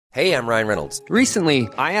Hey, I'm Ryan Reynolds. Recently,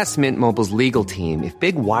 I asked Mint Mobile's legal team if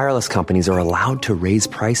big wireless companies are allowed to raise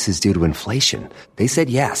prices due to inflation. They said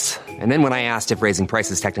yes. And then when I asked if raising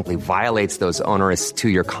prices technically violates those onerous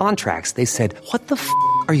two-year contracts, they said, "What the f***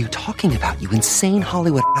 are you talking about, you insane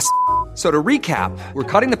Hollywood ass?" So to recap, we're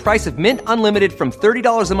cutting the price of Mint Unlimited from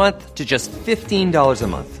 $30 a month to just $15 a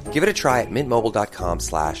month. Give it a try at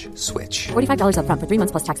mintmobile.com/switch. $45 up front for 3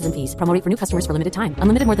 months plus taxes and fees. Promo rate for new customers for limited time.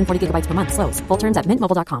 Unlimited more than 40 gigabytes per month. Slows full terms at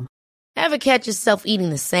mintmobile.com. Ever catch yourself eating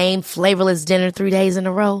the same flavorless dinner 3 days in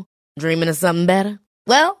a row? Dreaming of something better?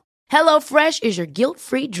 Well, HelloFresh is your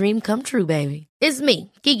guilt-free dream come true, baby. It's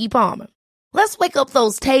me, Keke Palmer. Let's wake up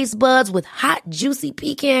those taste buds with hot, juicy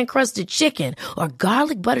pecan-crusted chicken or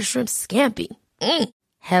garlic butter shrimp scampi.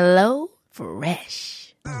 Hello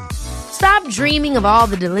Fresh. Stop dreaming of all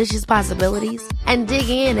the delicious possibilities and dig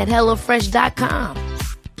in at HelloFresh.com.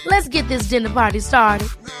 Let's get this dinner party started.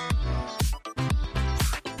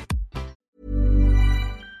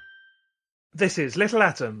 This is Little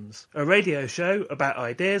Atoms, a radio show about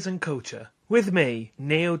ideas and culture. With me,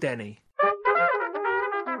 Neil Denny.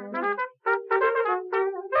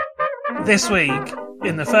 This week,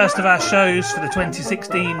 in the first of our shows for the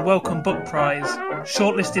 2016 Wellcome Book Prize,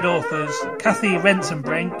 shortlisted authors Cathy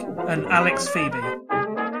Rentzenbrink and Alex Phoebe.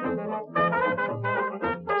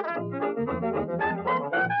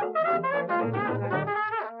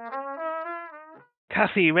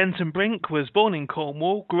 Cathy Rentzenbrink was born in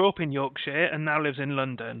Cornwall, grew up in Yorkshire and now lives in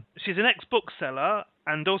London. She's an ex-bookseller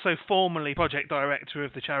and also formerly project director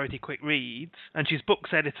of the charity Quick Reads, and she's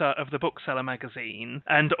books editor of the Bookseller magazine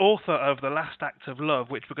and author of The Last Act of Love,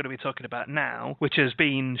 which we're going to be talking about now, which has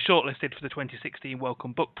been shortlisted for the 2016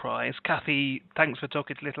 Wellcome Book Prize. Cathy, thanks for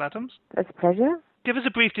talking to Little Atoms. It's a pleasure. Give us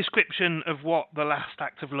a brief description of what The Last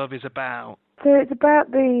Act of Love is about. So it's about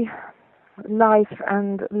the life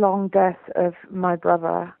and long death of my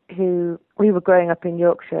brother, who we were growing up in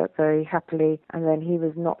Yorkshire very happily, and then he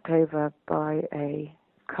was knocked over by a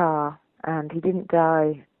car, and he didn't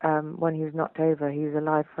die when he was knocked over. He was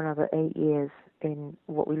alive for another 8 years in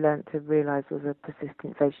what we learnt to realise was a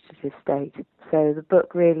persistent vegetative state. So the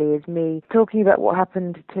book really is me talking about what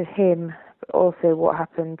happened to him, but also what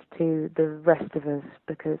happened to the rest of us,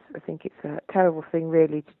 because I think it's a terrible thing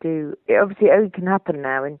really to do. It obviously only can happen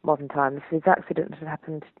now in modern times. If his accident had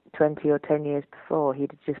happened 20 or 10 years before,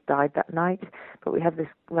 he'd have just died that night. But we have this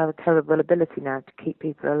rather terrible ability now to keep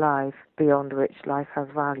people alive, beyond which life has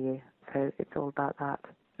value. So it's all about that.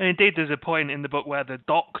 And indeed, there's a point in the book where the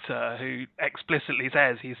doctor, who explicitly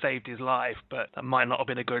says he saved his life, but that might not have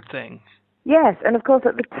been a good thing. Yes, and of course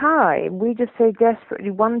at the time we just so desperately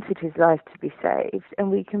wanted his life to be saved, and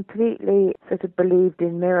we completely sort of believed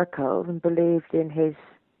in miracles and believed in his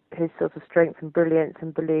sort of strength and brilliance,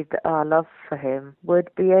 and believed that our love for him would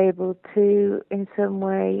be able to in some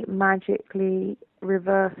way magically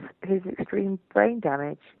reverse his extreme brain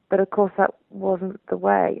damage. But of course that wasn't the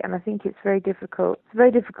way, and I think it's very difficult. It's a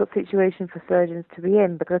very difficult situation for surgeons to be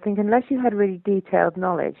in, because I think unless you had really detailed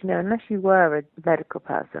knowledge, unless you were a medical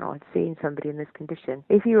person or had seen somebody in this condition,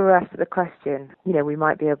 if you were asked the question, we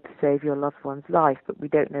might be able to save your loved one's life, but we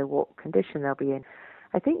don't know what condition they'll be in,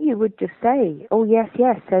 I think you would just say, oh yes,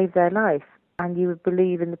 save their life, and you would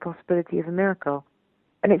believe in the possibility of a miracle.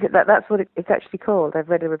 And that's what it's actually called. I've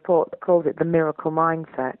read a report that calls it the miracle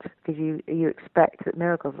mindset, because you expect that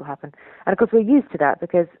miracles will happen. And of course we're used to that,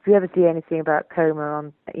 because if you ever see anything about coma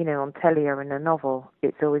on telly or in a novel,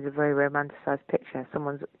 it's always a very romanticized picture.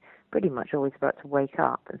 Someone's pretty much always about to wake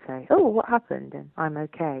up and say, oh, what happened? And I'm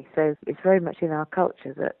okay. So it's very much in our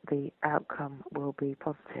culture that the outcome will be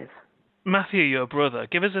positive. Matthew, your brother,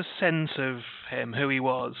 give us a sense of him, who he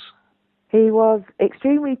was. He was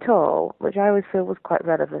extremely tall, which I always feel was quite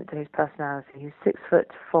relevant to his personality. He was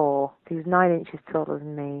 6'4". He was 9 inches taller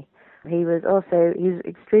than me. He was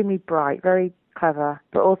extremely bright, very clever,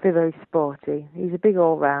 but also very sporty. He's a big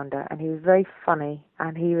all-rounder, and he was very funny,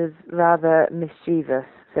 and he was rather mischievous.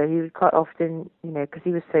 So he would quite often, because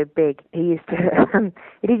he was so big, he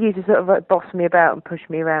did used to sort of like boss me about and push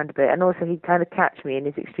me around a bit, and also he'd kind of catch me in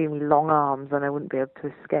his extremely long arms, and I wouldn't be able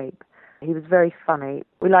to escape. He was very funny.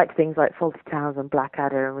 We liked things like Fawlty Towers and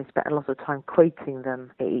Blackadder, and we spent a lot of time quoting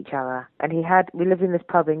them at each other. And we lived in this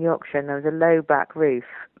pub in Yorkshire, and there was a low back roof,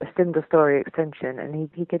 a single-story extension, and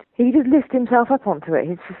he could just lift himself up onto it.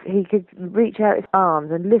 He could reach out his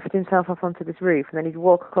arms and lift himself up onto this roof, and then he'd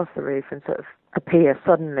walk across the roof and sort of appear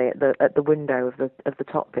suddenly at the window of the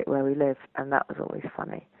top bit where we lived, and that was always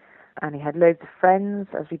funny. And he had loads of friends,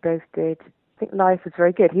 as we both did. I think life was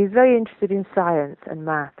very good. He was very interested in science and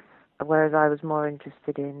maths, whereas I was more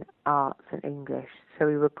interested in arts and English. So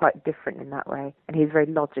we were quite different in that way. And he was very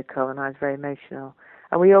logical and I was very emotional.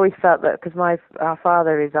 And we always felt that because our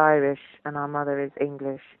father is Irish and our mother is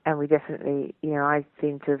English, and we definitely, I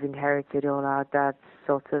seem to have inherited all our dad's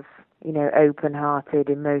sort of, open-hearted,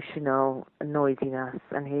 emotional noisiness,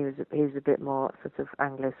 and he was a bit more sort of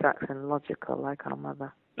Anglo-Saxon, logical, like our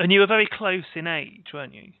mother. And you were very close in age,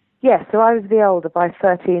 weren't you? Yes, so I was the older by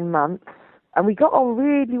 13 months, and we got on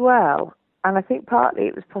really well. And I think partly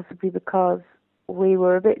it was possibly because we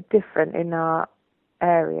were a bit different in our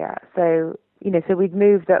area. So we'd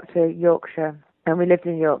moved up to Yorkshire, and we lived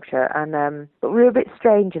in Yorkshire, and but we were a bit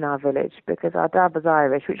strange in our village because our dad was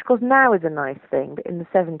Irish, which of course now is a nice thing, but in the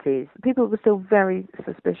 70s, people were still very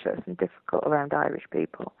suspicious and difficult around Irish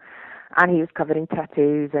people. And he was covered in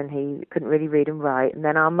tattoos, and he couldn't really read and write. And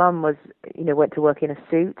then our mum was, went to work in a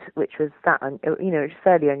suit, which was it's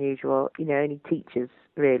fairly unusual. Only teachers,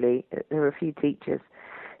 really. There were a few teachers.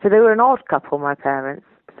 So they were an odd couple, my parents.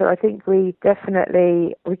 So I think we kind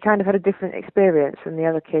of had a different experience from the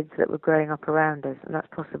other kids that were growing up around us, and that's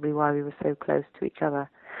possibly why we were so close to each other.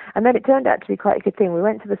 And then it turned out to be quite a good thing. We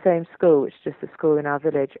went to the same school, which is just a school in our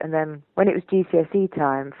village, and then when it was GCSE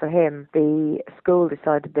time for him, the school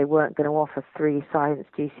decided they weren't going to offer 3 science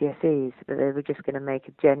GCSEs, that they were just going to make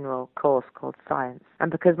a general course called science. And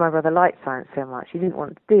because my brother liked science so much, he didn't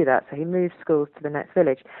want to do that, so he moved schools to the next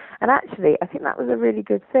village. And actually, I think that was a really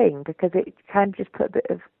good thing, because it kind of just put a bit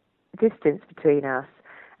of distance between us.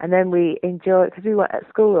 And then we enjoyed, because we were at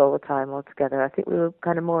school all the time all together, I think we were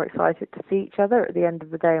kind of more excited to see each other at the end of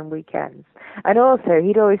the day and weekends. And also,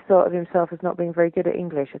 he'd always thought of himself as not being very good at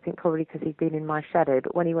English, I think probably because he'd been in my shadow.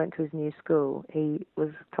 But when he went to his new school, he was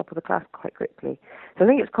top of the class quite quickly. So I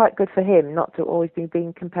think it's quite good for him not to always be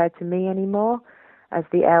being compared to me anymore as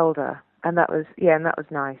the elder. And that was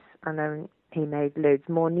nice. And then he made loads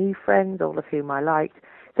more new friends, all of whom I liked.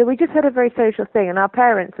 So we just had a very social thing. And our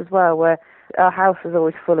parents as well our house was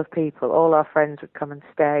always full of people. All our friends would come and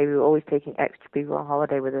stay. We were always taking extra people on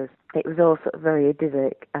holiday with us. It was all sort of very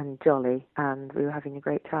idyllic and jolly, and we were having a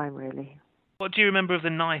great time, really. What do you remember of the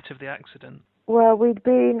night of the accident? Well, we'd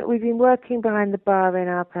been working behind the bar in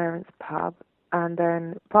our parents' pub, and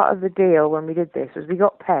then part of the deal when we did this was we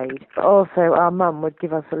got paid, but also our mum would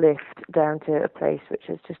give us a lift down to a place which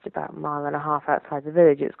is just about 1.5 miles outside the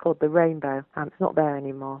village. It's called the Rainbow, and it's not there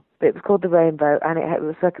anymore. But it was called the Rainbow, and it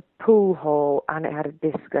was like a pool hall, and it had a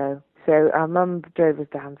disco. So our mum drove us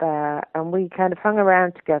down there, and we kind of hung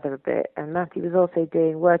around together a bit, and Matty was also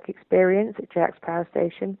doing work experience at Jack's Power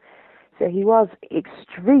Station. So he was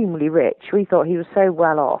extremely rich. We thought he was so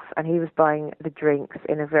well off, and he was buying the drinks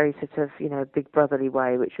in a very sort of, big brotherly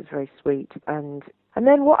way, which was very sweet. And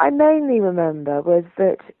then what I mainly remember was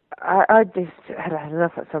that I just had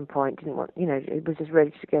enough at some point, didn't want, it was just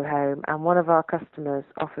ready to go home. And one of our customers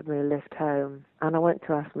offered me a lift home, and I went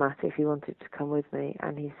to ask Matt if he wanted to come with me,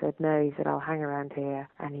 and he said no. He said, I'll hang around here,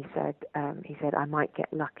 and he said I might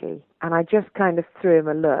get lucky. And I just kind of threw him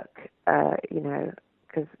a look,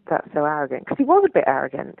 because that's so arrogant. Because he was a bit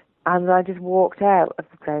arrogant. And I just walked out of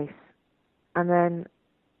the place. And then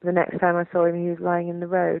the next time I saw him, he was lying in the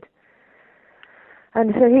road.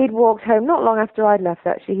 And so he'd walked home, not long after I'd left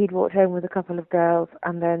actually, he'd walked home with a couple of girls,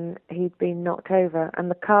 and then he'd been knocked over.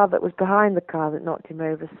 And the car that was behind the car that knocked him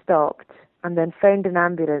over stopped, and then phoned an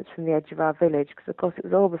ambulance from the edge of our village, because of course it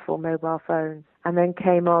was all before mobile phones, and then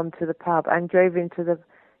came on to the pub and drove into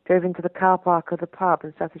the car park of the pub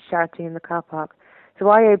and started shouting in the car park. So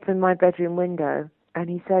I opened my bedroom window, and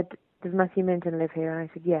he said, does Matthew Minton live here? And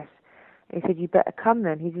I said, yes. And he said, you better come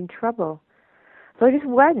then, he's in trouble. So I just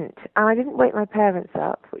went, and I didn't wake my parents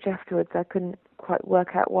up, which afterwards I couldn't quite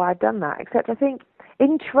work out why I'd done that, except I think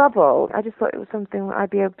in trouble, I just thought it was something that I'd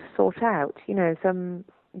be able to sort out, some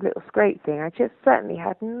little scrape thing. I just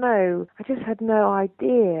had no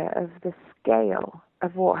idea of the scale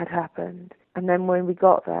of what had happened. And then when we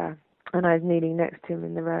got there, and I was kneeling next to him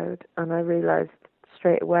in the road, and I realised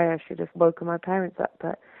straight away I should have woken my parents up,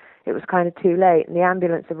 but it was kind of too late, and the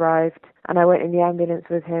ambulance arrived, and I went in the ambulance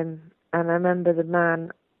with him, and I remember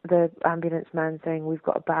the ambulance man saying, we've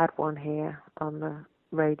got a bad one here on the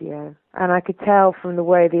radio. And I could tell from the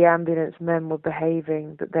way the ambulance men were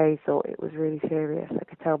behaving that they thought it was really serious. I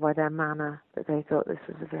could tell by their manner that they thought this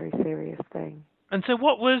was a very serious thing. And so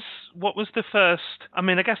what was the first, I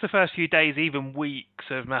guess the first few days, even weeks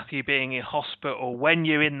of Matthew being in hospital, when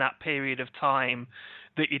you're in that period of time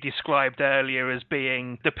that you described earlier as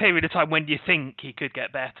being the period of time when you think he could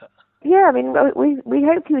get better? Yeah, I mean, we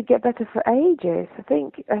hoped he would get better for ages. I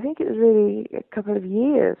think it was really a couple of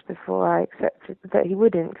years before I accepted that he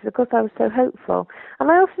wouldn't, because of course I was so hopeful. And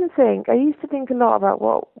I used to think a lot about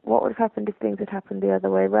what would have happened if things had happened the other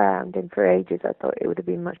way around. And for ages I thought it would have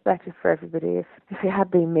been much better for everybody if it had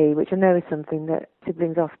been me, which I know is something that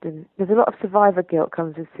siblings often, there's a lot of survivor guilt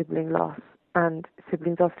comes with sibling loss, and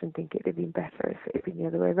siblings often think it would have been better if it had been the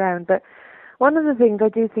other way around. But one of the things I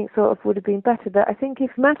do think sort of would have been better, that I think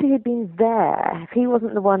if Matty had been there, if he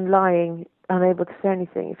wasn't the one lying, unable to say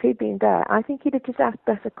anything, if he'd been there, I think he'd have just asked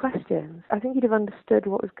better questions. I think he'd have understood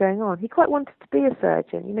what was going on. He quite wanted to be a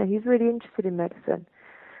surgeon, he was really interested in medicine.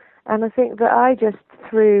 And I think that I just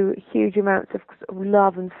threw huge amounts of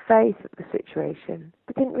love and faith at the situation,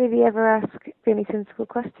 but didn't really ever ask any sensible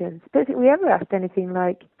questions. I don't think we ever asked anything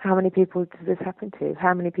like, how many people does this happen to?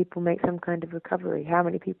 How many people make some kind of recovery? How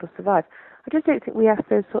many people survive? I just don't think we asked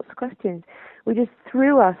those sorts of questions. We just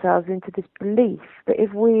threw ourselves into this belief that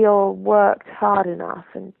if we all worked hard enough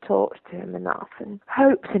and talked to him enough and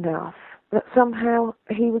hoped enough, that somehow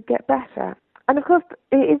he would get better. And of course,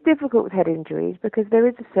 it is difficult with head injuries because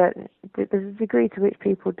there's a degree to which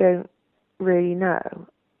people don't really know,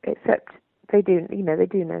 except they do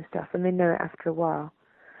know stuff, and they know it after a while.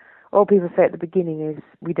 All people say at the beginning is,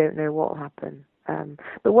 we don't know what will happen.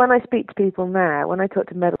 But when I speak to people now, when I talk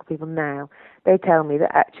to medical people now, they tell me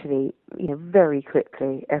that actually, very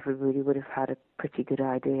quickly, everybody would have had a pretty good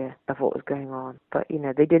idea of what was going on. But,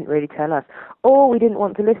 they didn't really tell us. Or we didn't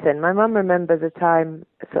want to listen. My mum remembers a time,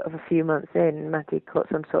 sort of a few months in, Matty caught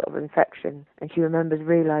some sort of infection, and she remembers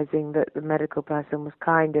realising that the medical person was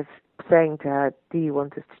kind of saying to her, do you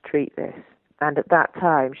want us to treat this? And at that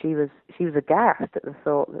time, she was aghast at the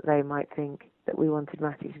thought that they might think that we wanted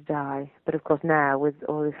Matty to die. But of course now, with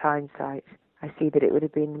all this hindsight, I see that it would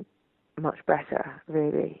have been much better,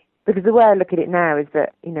 really. Because the way I look at it now is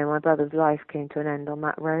that, my brother's life came to an end on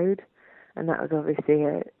that road, and that was obviously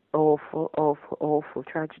an awful, awful, awful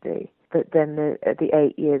tragedy. But then the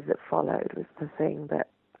 8 years that followed was the thing that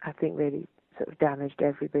I think really sort of damaged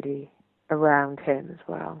everybody around him as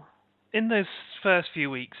well. In those first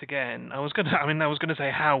few weeks, again, I was going to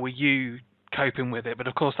say, how were you coping with it? But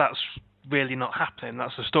of course, that's really not happening.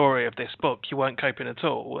 That's the story of this book. You weren't coping at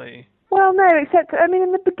all, were you? Well, no, except,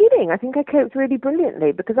 in the beginning, I think I coped really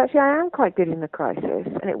brilliantly, because actually I am quite good in the crisis,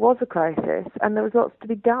 and it was a crisis, and there was lots to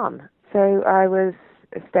be done. So I was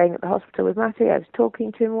staying at the hospital with Matty, I was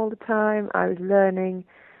talking to him all the time, I was learning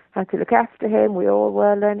how to look after him, we all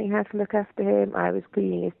were learning how to look after him, I was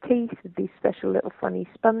cleaning his teeth with these special little funny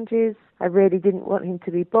sponges. I really didn't want him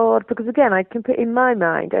to be bored, because again, in my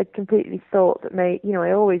mind, I'd completely thought that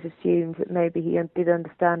I always assumed that maybe he did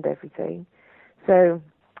understand everything. So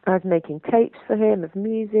I was making tapes for him of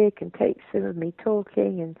music and tapes for him of me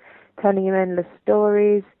talking and telling him endless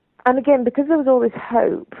stories. And again, because there was all this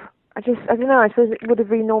hope, I don't know, I suppose it would have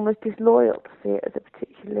been almost disloyal to see it as a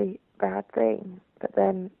particularly bad thing. But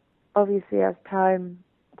then, obviously, as time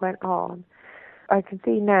went on, I can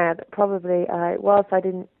see now that probably whilst I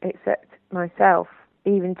didn't accept myself,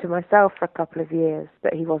 even to myself for a couple of years,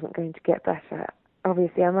 that he wasn't going to get better,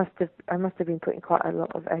 obviously I must have been putting quite a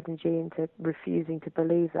lot of energy into refusing to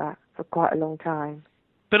believe that for quite a long time.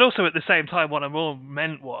 But also at the same time, what I more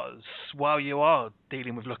meant was, while you are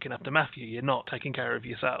dealing with looking after Matthew, you're not taking care of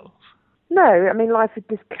yourself. No, life had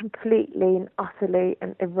just completely and utterly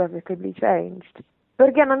and irrevocably changed. But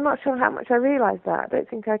again, I'm not sure how much I realised that. I don't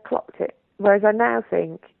think I clocked it. Whereas I now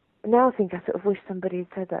think I sort of wish somebody had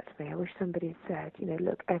said that to me. I wish somebody had said,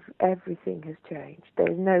 look, everything has changed. There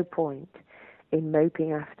is no point in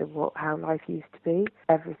moping after how life used to be.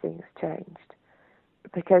 Everything has changed.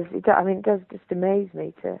 Because, it does just amaze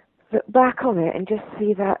me to look back on it and just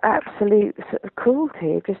see that absolute sort of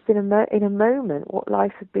cruelty, just in a moment, what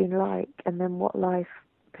life had been like and then what life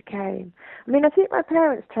became. I think my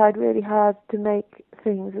parents tried really hard to make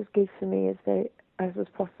things as good for me as was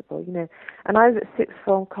possible, And I was at sixth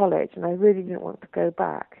form college, and I really didn't want to go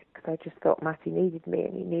back because I just thought Matty needed me,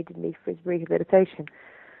 and he needed me for his rehabilitation.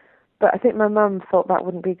 But I think my mum thought that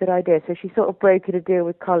wouldn't be a good idea, so she sort of brokered a deal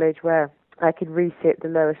with college where I could resit the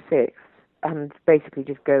lower sixth and basically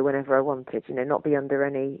just go whenever I wanted, not be under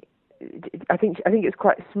any. I think it was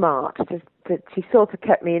quite smart that she sort of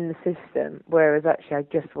kept me in the system, whereas actually I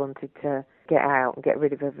just wanted to get out and get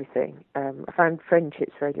rid of everything. I found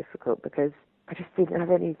friendships very difficult because I just didn't have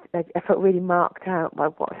any. I felt really marked out by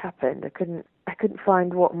what happened. I couldn't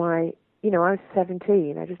find what my. I was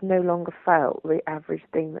 17. I just no longer felt the average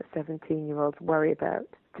thing that 17-year-olds worry about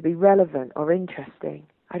to be relevant or interesting.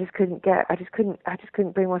 I just couldn't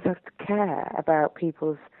bring myself to care about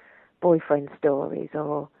people's boyfriend stories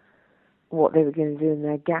or what they were going to do in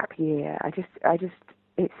their gap year.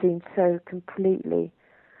 It seemed so completely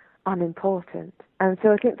unimportant. And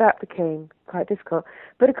so I think that became quite difficult.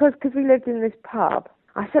 But of course, because we lived in this pub,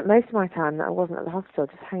 I spent most of my time that I wasn't at the hospital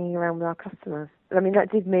just hanging around with our customers. I mean,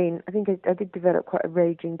 that did mean, I think I did develop quite a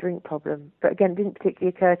raging drink problem. But again, it didn't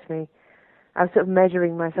particularly occur to me. I was sort of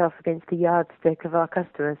measuring myself against the yardstick of our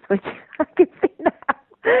customers, which I can see now.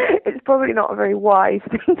 It's probably not a very wise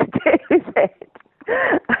thing to do, is it?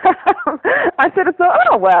 I sort of thought,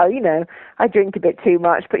 oh, well, I drink a bit too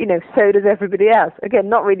much, but, so does everybody else. Again,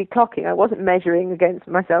 not really clocking. I wasn't measuring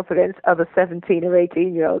myself against other 17 or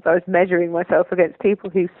 18-year-olds. I was measuring myself against people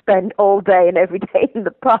who spend all day and every day in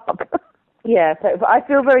the pub. Yeah, so I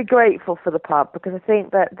feel very grateful for the pub because I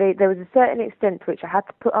think that there was a certain extent to which I had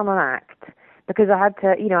to put on an act because I had to,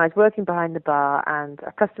 I was working behind the bar and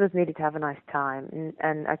our customers needed to have a nice time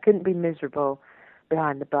and I couldn't be miserable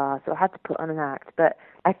behind the bar, so I had to put on an act. But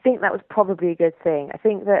I think that was probably a good thing. I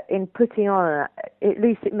think that in putting on at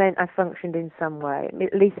least it meant I functioned in some way.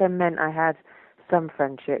 At least it meant I had some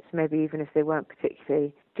friendships, maybe even if they weren't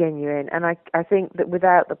particularly genuine. And I think that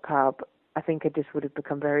without the pub, I think I just would have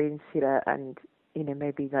become very insular and,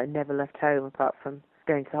 maybe like never left home apart from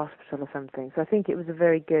going to the hospital or something. So I think that was a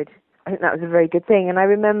very good thing. And I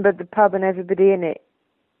remember the pub and everybody in it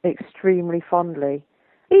extremely fondly.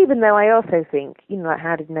 Even though I also think,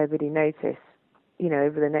 how did nobody notice,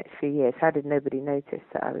 over the next few years, how did nobody notice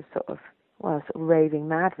that I was sort of raving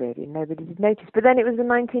mad, really? Nobody did notice. But then it was the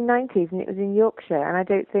 1990s and it was in Yorkshire, and I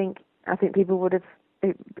think people would have,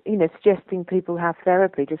 suggesting people have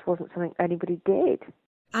therapy just wasn't something anybody did.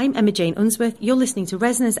 I'm Emma Jane Unsworth. You're listening to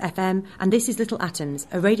Resonance FM, and this is Little Atoms,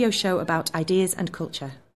 a radio show about ideas and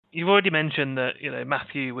culture. You've already mentioned that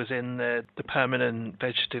Matthew was in the permanent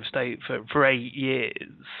vegetative state for 8 years.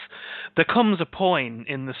 There comes a point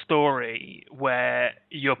in the story where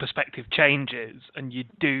your perspective changes and you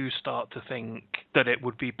do start to think that it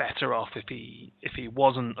would be better off if he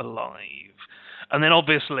wasn't alive. And then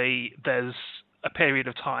obviously there's a period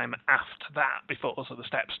of time after that before sort of the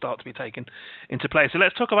steps start to be taken into place. So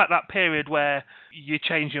let's talk about that period where you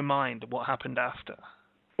change your mind and what happened after.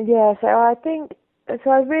 Yeah, so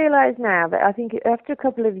I realise now that I think after a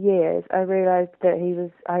couple of years, I realised that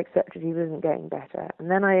I accepted he wasn't getting better. And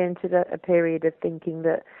then I entered a period of thinking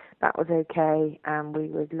that was okay and we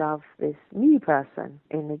would love this new person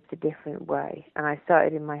in a different way. And I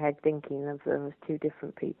started in my head thinking of them as two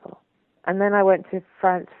different people. And then I went to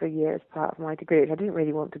France for a year as part of my degree, which I didn't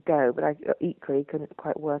really want to go, but I equally couldn't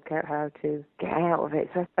quite work out how to get out of it.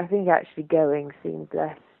 So I think actually going seemed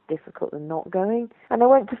less difficult than not going. And I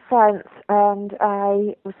went to France and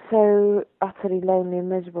I was so utterly lonely and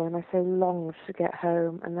miserable and I so longed to get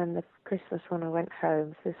home. And then the Christmas when I went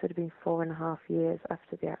home, so this would have been 4.5 years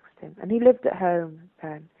after the accident. And he lived at home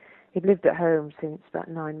then. He'd lived at home since about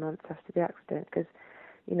 9 months after the accident because,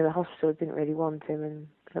 the hospital didn't really want him and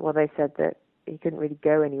they said that he couldn't really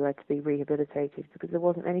go anywhere to be rehabilitated because there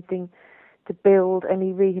wasn't anything to build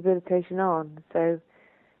any rehabilitation on. So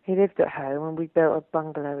he lived at home and we built a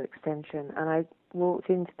bungalow extension and I walked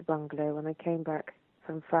into the bungalow when I came back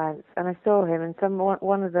from France and I saw him and there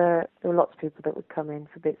were lots of people that would come in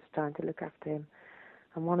for bits of time to look after him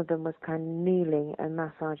and one of them was kind of kneeling and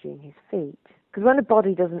massaging his feet. Because when a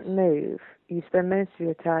body doesn't move, you spend most of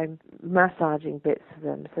your time massaging bits of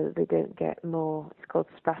them so that they don't get more, it's called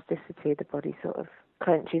spasticity, the body sort of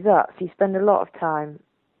clenches up. So you spend a lot of time,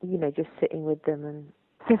 just sitting with them and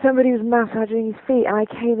so somebody was massaging his feet and I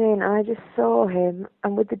came in and I just saw him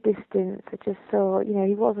and with the distance I just saw,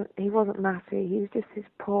 he wasn't Matty, he was just this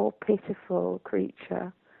poor, pitiful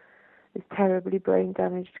creature, this terribly brain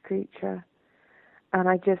damaged creature. And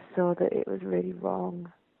I just saw that it was really wrong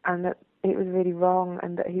and that he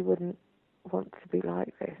wouldn't want to be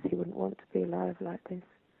like this. He wouldn't want to be alive like this.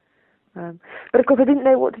 But of course I didn't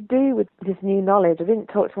know what to do with this new knowledge. I didn't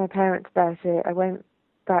talk to my parents about it. I went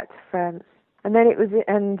back to France. And then it was,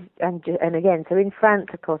 and again, so in France,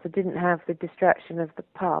 of course, I didn't have the distraction of the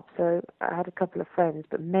pub, so I had a couple of friends,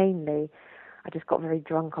 but mainly I just got very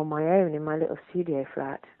drunk on my own in my little studio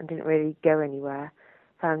flat and didn't really go anywhere.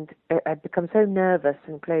 I'd become so nervous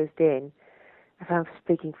and closed in, I found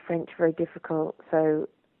speaking French very difficult, I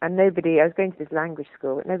was going to this language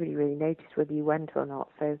school, but nobody really noticed whether you went or not,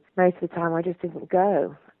 so most of the time I just didn't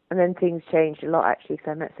go. And then things changed a lot, actually,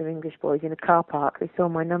 because I met some English boys in a car park. They saw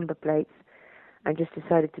my number plates and just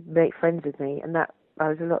decided to make friends with me, and that I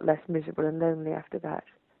was a lot less miserable and lonely after that.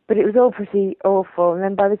 But it was all pretty awful, and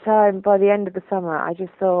then by the end of the summer, I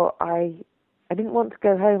just thought I didn't want to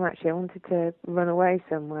go home, actually. I wanted to run away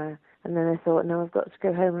somewhere, and then I thought, no, I've got to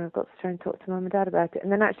go home, and I've got to try and talk to Mum and Dad about it.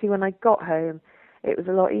 And then actually when I got home, it was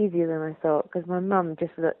a lot easier than I thought, because my mum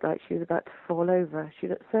just looked like she was about to fall over. She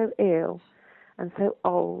looked so ill and so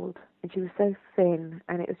old, and she was so thin,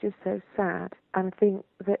 and it was just so sad. And I think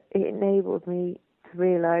that it enabled me to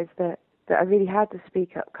realise that I really had to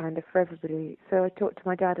speak up kind of for everybody. So I talked to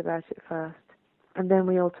my dad about it first, and then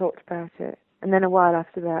we all talked about it. And then a while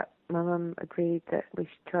after that, my mum agreed that we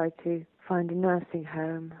should try to find a nursing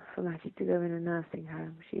home for Matty to go in a nursing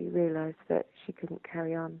home. She realised that she couldn't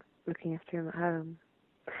carry on looking after him at home.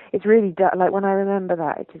 It's really, like when I remember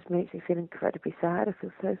that, it just makes me feel incredibly sad. I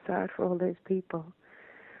feel so sad for all those people.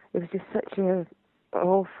 It was just such a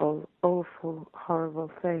awful, awful,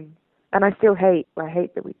 horrible thing. And I hate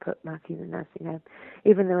that we put Matty in the nursing home,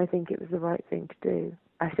 even though I think it was the right thing to do.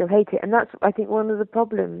 I still hate it. And that's, I think, one of the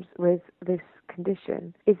problems with this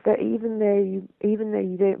condition is that even though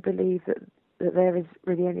you don't believe that there is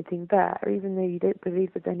really anything there, or even though you don't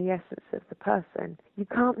believe there's any essence of the person, you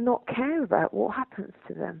can't not care about what happens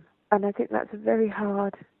to them. And I think that's a very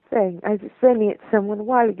hard thing. I was explaining it to someone a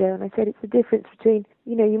while ago, and I said it's the difference between,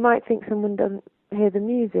 you might think someone doesn't hear the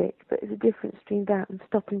music, but it's a difference between that and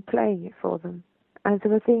stopping playing it for them. And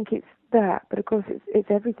so I think it's that, but of course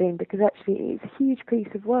it's everything, because actually it's a huge piece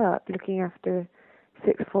of work looking after a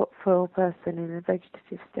 6'4" person in a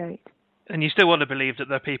vegetative state. And you still want to believe that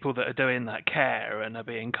there are people that are doing that care and are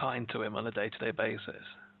being kind to him on a day-to-day basis.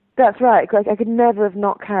 That's right. I could never have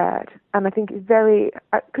not cared. And I think it's very...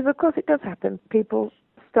 Because, of course, it does happen. People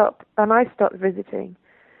stop, and I stopped visiting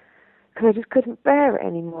because I just couldn't bear it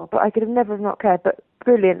anymore. But I could have never have not cared. But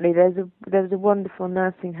brilliantly, there was a wonderful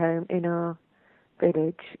nursing home in our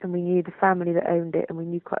village, and we knew the family that owned it, and we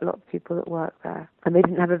knew quite a lot of people that worked there. And they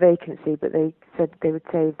didn't have a vacancy, but they said they would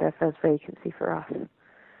save their first vacancy for us.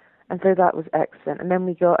 And so that was excellent. And then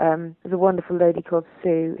we got, there's a wonderful lady called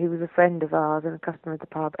Sue, who was a friend of ours and a customer of the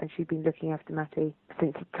pub, and she'd been looking after Matty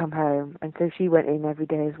since he'd come home. And so she went in every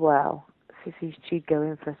day as well. So she'd go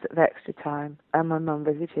in for sort of extra time. And my mum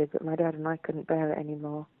visited, but my dad and I couldn't bear it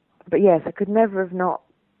anymore. But yes, I could never have not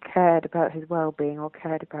cared about his well-being or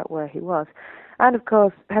cared about where he was. And of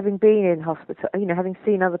course, having been in hospital, having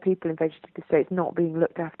seen other people in vegetative states not being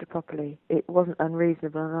looked after properly, it wasn't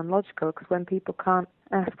unreasonable and unlogical, because when people can't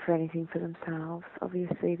ask for anything for themselves,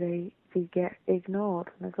 obviously they get ignored,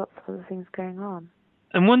 and there's lots of other things going on.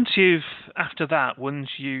 And once you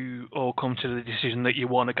all come to the decision that you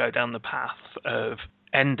want to go down the path of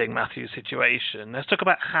ending Matthew's situation, let's talk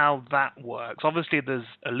about how that works. Obviously, there's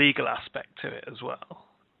a legal aspect to it as well.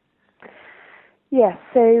 Yes,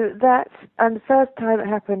 so and the first time it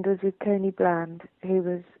happened was with Tony Bland, who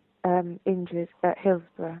was injured at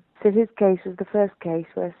Hillsborough. So his case was the first case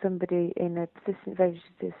where somebody in a persistent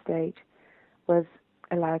vegetative state was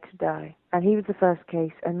allowed to die. And he was the first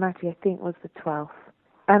case, and Matty, I think, was the 12th.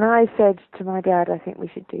 And I said to my dad, I think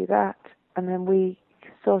we should do that. And then we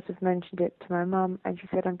sort of mentioned it to my mum, and she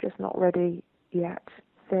said, I'm just not ready yet.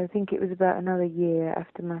 So I think it was about another year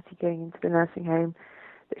after Matty going into the nursing home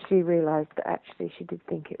that she realised that actually she did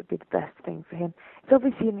think it would be the best thing for him. It's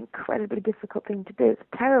obviously an incredibly difficult thing to do. It's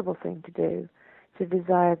a terrible thing to do, to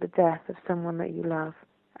desire the death of someone that you love.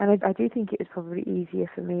 And I do think it was probably easier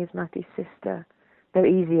for me as Matty's sister. Though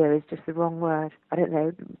easier is just the wrong word. I don't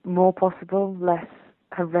know, more possible, less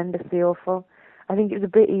horrendously awful. I think it was a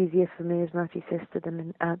bit easier for me as Matty's sister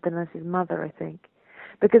than as his mother, I think.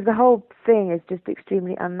 Because the whole thing is just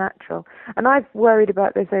extremely unnatural. And I've worried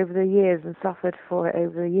about this over the years and suffered for it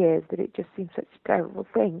over the years, that it just seems such a terrible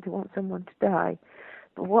thing to want someone to die.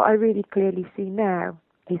 But what I really clearly see now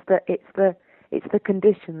is that it's the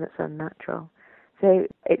condition that's unnatural. So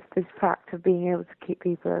it's this fact of being able to keep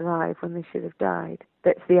people alive when they should have died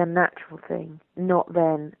that's the unnatural thing, not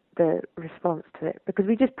then the response to it. Because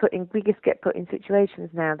we just get put in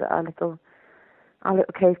situations now that our little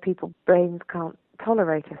cave people brains can't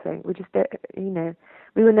tolerate. I think we just don't,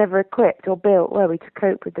 we were never equipped or built, were we, to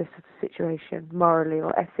cope with this sort of situation morally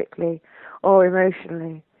or ethically or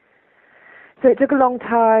emotionally. So it took a long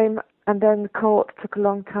time, and then the court took a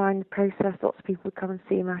long time to process. Lots of people would come and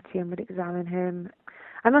see Matty and would examine him.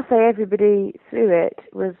 I must say everybody through it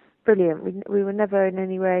was brilliant. We were never in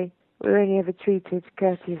any way, we were only ever treated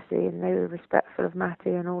courteously, and they were respectful of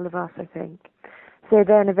Matty and all of us, I think. So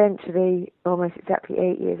then eventually, almost exactly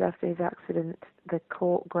 8 years after his accident, the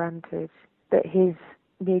court granted that his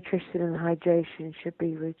nutrition and hydration should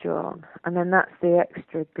be withdrawn. And then that's the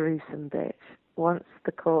extra gruesome bit. Once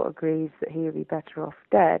the court agrees that he would be better off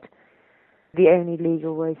dead, the only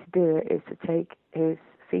legal way to do it is to take his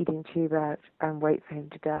feeding tube out and wait for him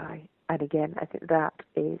to die. And again, I think that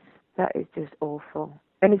is just awful.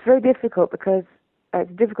 And it's very difficult because it's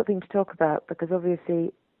a difficult thing to talk about, because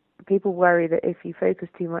obviously people worry that if you focus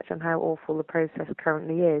too much on how awful the process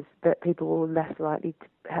currently is, that people will be less likely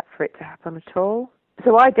for it to happen at all.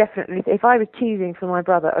 So I definitely, if I was choosing for my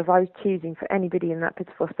brother, if I was choosing for anybody in that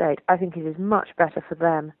pitiful state, I think it is much better for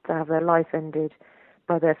them to have their life ended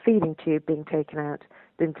by their feeding tube being taken out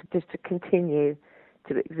than to continue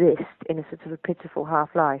to exist in a sort of a pitiful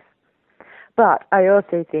half-life. But I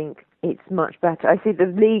also think it's much better. I see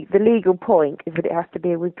the legal point is that it has to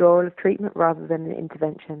be a withdrawal of treatment rather than an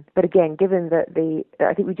intervention. But again, given that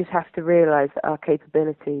I think we just have to realise that our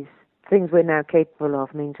capabilities, things we're now capable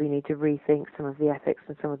of, means we need to rethink some of the ethics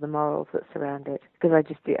and some of the morals that surround it. Because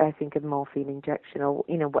I think a morphine injection or,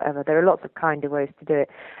 whatever. There are lots of kinder ways to do it.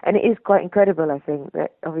 And it is quite incredible, I think,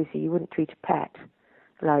 that obviously you wouldn't treat a pet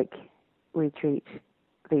like we treat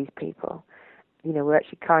these people. We're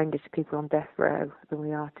actually kinder to people on death row than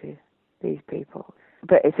we are to these people.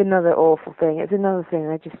 But it's another awful thing. It's another thing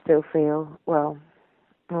I just still feel, well,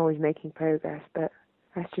 I'm always making progress, but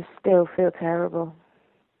I just still feel terrible.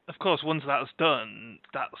 Of course, once that's done,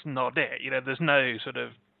 that's not it. There's no sort of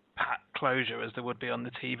pat closure as there would be on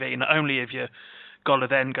the TV. Not only have you got to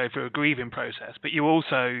then go through a grieving process, but you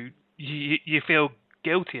also, you feel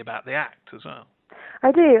guilty about the act as well.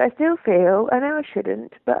 I do. I still feel, I know I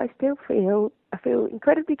shouldn't, but I feel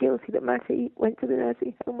incredibly guilty that Matty went to the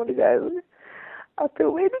nursing home on his own. I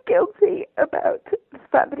feel really guilty about the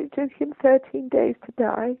fact that it took him 13 days to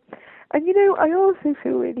die. And, I also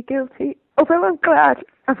feel really guilty, although I'm glad.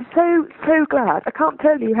 I'm so glad. I can't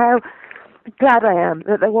tell you how glad I am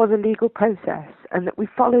that there was a legal process and that we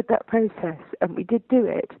followed that process and we did do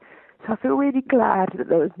it. So I feel really glad that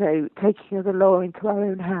there was no taking of the law into our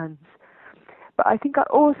own hands. But I think I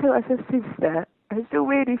also, as a sister, I still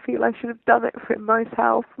really feel I should have done it for him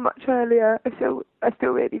myself much earlier. I still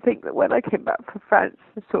really think that when I came back from France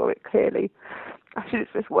and saw it clearly, I should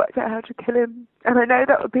have just worked out how to kill him. And I know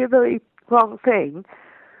that would be a very wrong thing.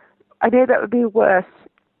 I know that would be worse.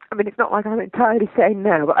 I mean, it's not like I'm entirely saying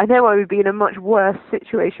no, but I know I would be in a much worse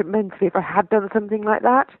situation mentally if I had done something like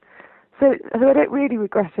that. So I don't really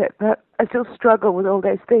regret it, but I still struggle with all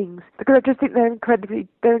those things because I just think they're incredibly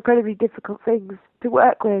difficult things to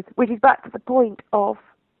work with, which is back to the point of,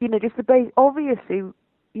 just the base. Obviously,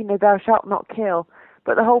 thou shalt not kill,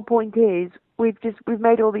 but the whole point is we've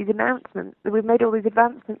made all these announcements, we've made all these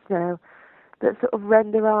advancements now that sort of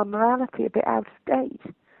render our morality a bit out of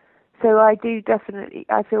date. So I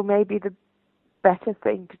feel maybe the better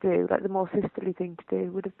thing to do, like the more sisterly thing to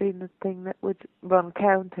do, would have been the thing that would run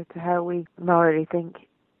counter to how we morally think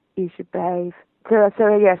you should behave.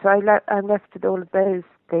 So yes, I'm left with all of those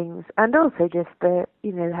things, and also just the,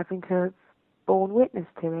 having to have borne witness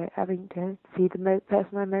to it, having to see the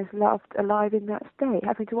person I most loved alive in that state,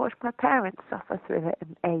 having to watch my parents suffer through it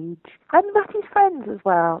and age, and Matty's friends as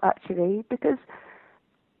well, actually, because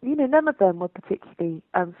none of them were particularly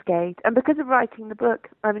unscathed. And because of writing the book,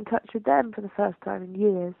 I'm in touch with them for the first time in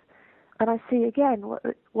years. And I see again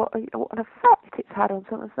what an effect it's had on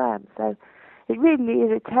some of them. So it really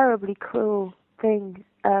is a terribly cruel thing.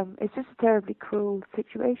 It's just a terribly cruel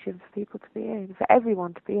situation for people to be in, for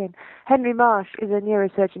everyone to be in. Henry Marsh is a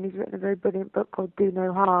neurosurgeon. He's written a very brilliant book called Do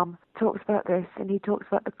No Harm. He talks about this, and he talks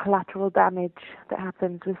about the collateral damage that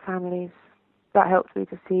happens with families. That helps me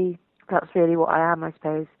to see that's really what I am, I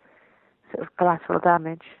suppose, sort of collateral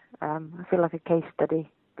damage. I feel like a case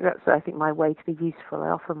study. That's, I think, my way to be useful. I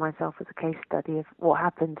offer myself as a case study of what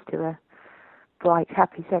happens to a bright,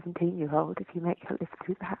 happy 17-year-old if you make her live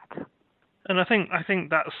through that. And I think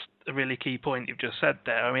that's a really key point you've just said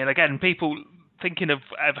there. I mean, again, people thinking of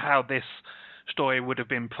how this story would have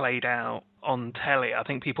been played out on telly, I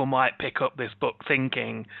think people might pick up this book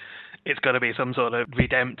thinking it's got to be some sort of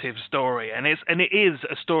redemptive story, and it is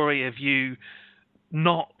a story of you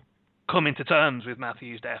not coming to terms with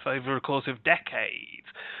Matthew's death over a course of decades.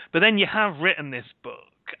 But then you have written this book,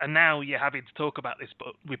 and now you're having to talk about this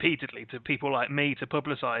book repeatedly to people like me to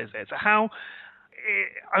publicise it. So how?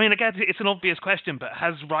 I mean, again, it's an obvious question, but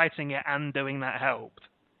has writing it and doing that helped?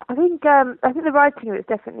 I think the writing of it's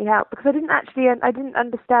definitely helped, because I didn't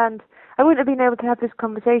understand. I wouldn't have been able to have this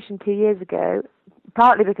conversation 2 years ago,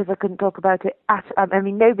 partly because I couldn't talk about it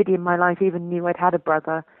nobody in my life even knew I'd had a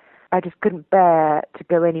brother. I just couldn't bear to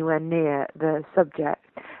go anywhere near the subject.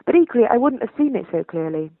 But equally, I wouldn't have seen it so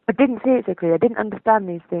clearly. I didn't see it so clearly. I didn't understand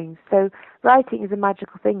these things. So writing is a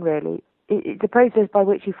magical thing, really. It's a process by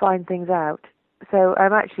which you find things out. So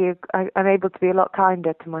I'm able to be a lot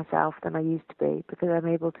kinder to myself than I used to be, because I'm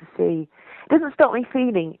able to see. It doesn't stop me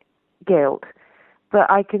feeling guilt, but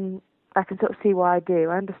I can sort of see why I do.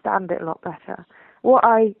 I understand it a lot better. What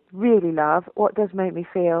I really love, what does make me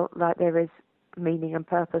feel like there is meaning and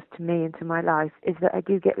purpose to me and to my life is that I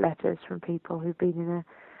do get letters from people who've been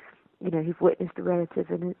in who've witnessed a relative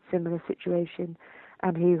in a similar situation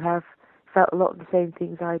and who have felt a lot of the same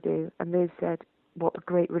things I do, and they've said what a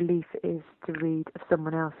great relief it is to read of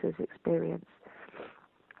someone else's experience.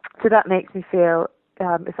 So that makes me feel,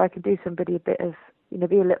 if I can do somebody a bit of,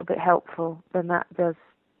 be a little bit helpful, then that does.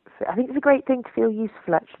 I think it's a great thing to feel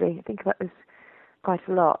useful. Actually, I think about this quite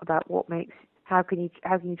a lot about how can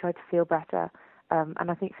you try to feel better,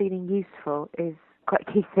 and I think feeling useful is quite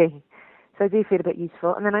a key thing. So I do feel a bit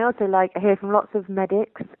useful, and then I also I hear from lots of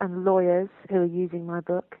medics and lawyers who are using my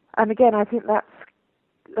book, and again I think that's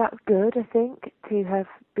good, I think, to have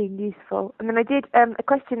been useful. And then I did, a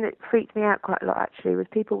question that freaked me out quite a lot, actually, was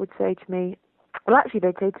people would say to me,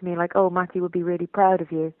 they'd say to me, like, oh, Matty would be really proud of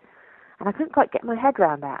you. And I couldn't quite get my head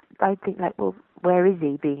around that. I'd think, like, well, where is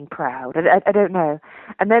he being proud? I don't know.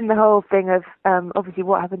 And then the whole thing of, obviously,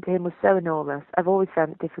 what happened to him was so enormous. I've always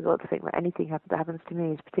found it difficult to think that anything that happens to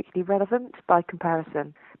me is particularly relevant by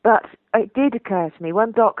comparison. But it did occur to me,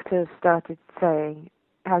 when doctors started saying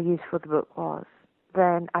how useful the book was,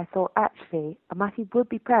 then I thought, actually, Matty would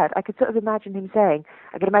be proud. I could sort of imagine him saying,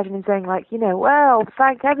 like, well,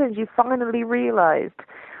 thank heavens you finally realised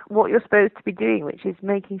what you're supposed to be doing, which is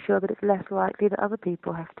making sure that it's less likely that other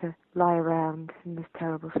people have to lie around in this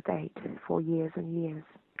terrible state for years and years.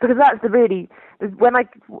 Because that's when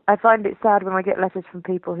I find it sad when I get letters from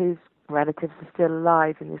people whose relatives are still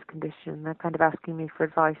alive in this condition. They're kind of asking me for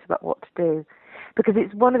advice about what to do. Because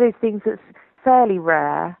it's one of those things that's fairly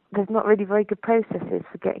rare. There's not really very good processes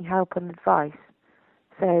for getting help and advice.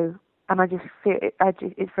 So, and I just feel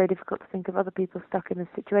it's very difficult to think of other people stuck in this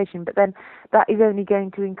situation. But then that is only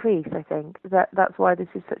going to increase, I think. That's why this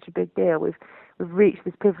is such a big deal. We've reached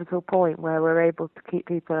this pivotal point where we're able to keep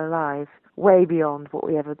people alive way beyond what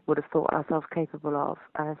we ever would have thought ourselves capable of.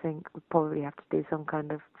 And I think we probably have to do some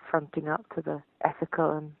kind of fronting up to the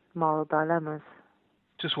ethical and moral dilemmas.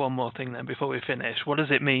 Just one more thing then before we finish. What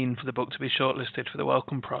does it mean for the book to be shortlisted for the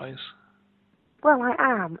Wellcome Prize? Well, I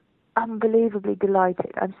am unbelievably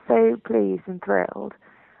delighted. I'm so pleased and thrilled.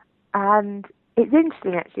 And it's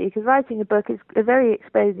interesting, actually, because writing a book is a very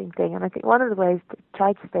exposing thing. And I think one of the ways to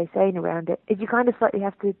try to stay sane around it is you kind of slightly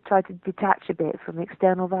have to try to detach a bit from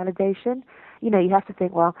external validation. You have to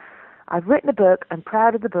think, well, I've written a book, I'm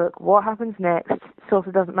proud of the book, what happens next sort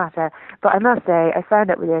of doesn't matter. But I must say, I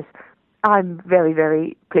found out with this, I'm very,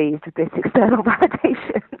 very pleased with this external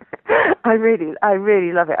validation. I really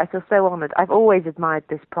love it. I feel so honoured. I've always admired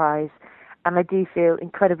this prize, and I do feel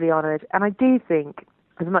incredibly honoured. And I do think,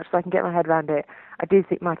 as much as I can get my head around it, I do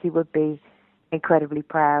think Matty would be incredibly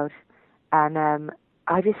proud. And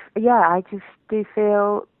I just do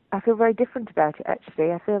feel very different about it,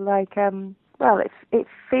 actually. I feel like, it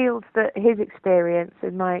feels that his experience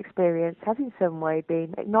and my experience has in some way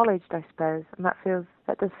been acknowledged, I suppose, and that does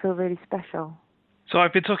feel really special. So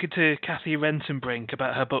I've been talking to Cathy Rentenbrink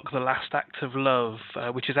about her book, The Last Act of Love,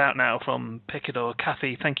 which is out now from Picador.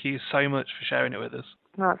 Cathy, thank you so much for sharing it with us.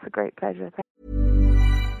 No, it's a great pleasure.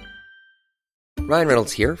 Ryan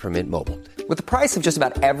Reynolds here from Mint Mobile. With the price of just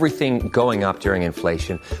about everything going up during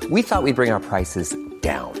inflation, we thought we'd bring our prices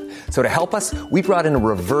down. So to help us, we brought in a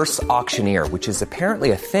reverse auctioneer, which is apparently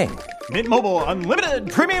a thing. Mint Mobile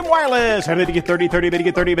Unlimited Premium Wireless. How to get 30, 30, bit to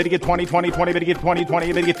get 30, bit to get 20, 20, 20, bit to get 20, 20,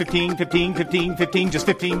 bit to get 15, 15, 15, 15, just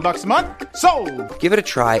 $15 a month? Sold! Give it a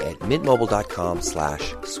try at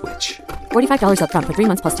mintmobile.com/switch. $45 up front for 3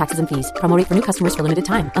 months plus taxes and fees. Promo rate for new customers for limited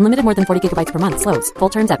time. Unlimited more than 40 gigabytes per month. Slows full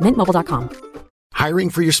terms at mintmobile.com. Hiring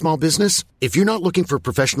for your small business? If you're not looking for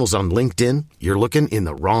professionals on LinkedIn, you're looking in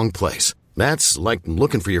the wrong place. That's like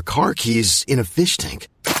looking for your car keys in a fish tank.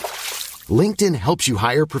 LinkedIn helps you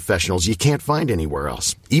hire professionals you can't find anywhere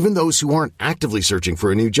else, even those who aren't actively searching for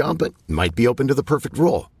a new job but might be open to the perfect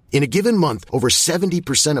role. In a given month, over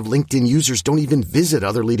 70% of LinkedIn users don't even visit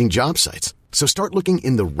other leading job sites. So start looking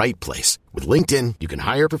in the right place. With LinkedIn, you can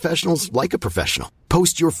hire professionals like a professional.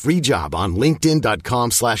 Post your free job on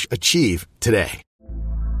linkedin.com/achieve today.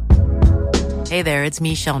 Hey there, it's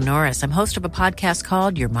Michelle Norris. I'm host of a podcast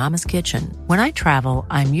called Your Mama's Kitchen. When I travel,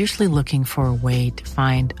 I'm usually looking for a way to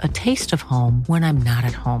find a taste of home when I'm not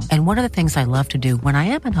at home. And one of the things I love to do when I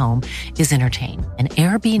am at home is entertain. And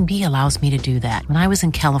Airbnb allows me to do that. When I was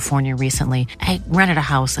in California recently, I rented a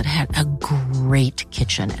house that had a great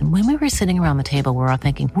kitchen. And when we were sitting around the table, we're all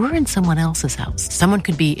thinking, we're in someone else's house. Someone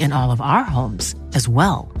could be in all of our homes as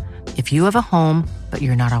well. If you have a home, but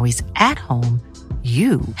you're not always at home,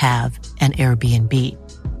 you have an Airbnb.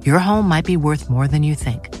 Your home might be worth more than you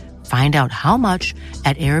think. Find out how much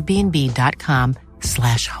at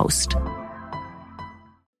airbnb.com/host.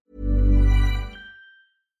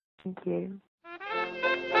 Thank you.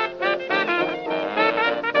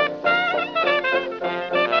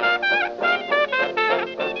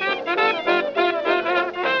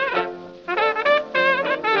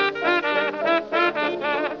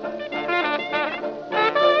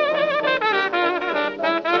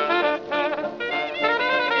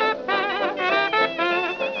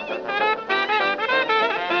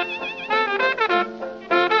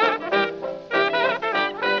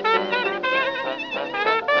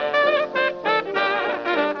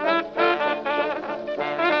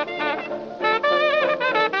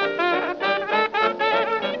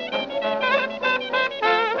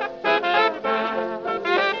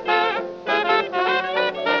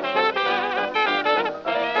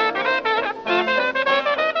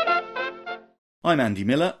 I'm Andy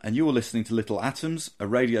Miller, and you're listening to Little Atoms, a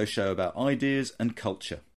radio show about ideas and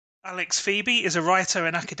culture. Alex Phoebe is a writer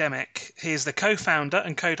and academic. He is the co-founder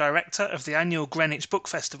and co-director of the annual Greenwich Book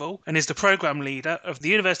Festival and is the programme leader of the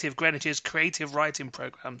University of Greenwich's creative writing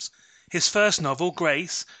programmes. His first novel,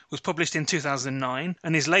 Grace, was published in 2009,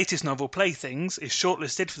 and his latest novel, Playthings, is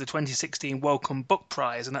shortlisted for the 2016 Wellcome Book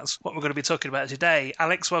Prize, and that's what we're going to be talking about today.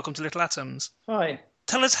 Alex, welcome to Little Atoms. Hi.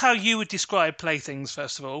 Tell us how you would describe Playthings,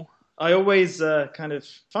 first of all. I always kind of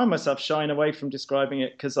find myself shying away from describing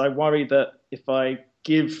it because I worry that if I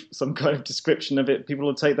give some kind of description of it, people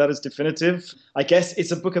will take that as definitive. I guess it's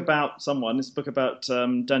a book about someone. It's a book about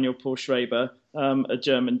Daniel Paul Schreiber, a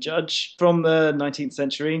German judge from the 19th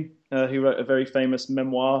century who wrote a very famous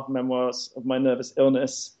memoir, Memoirs of My Nervous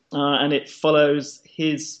Illness. And it follows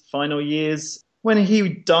his final years when he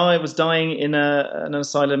was dying in an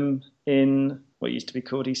asylum in what used to be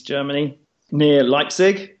called East Germany, near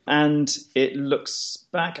Leipzig, and it looks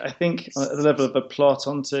back, I think, at the level of a plot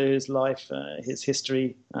onto his life, his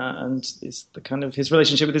history, and his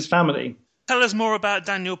relationship with his family. Tell us more about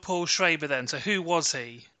Daniel Paul Schreiber then. So who was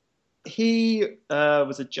he? He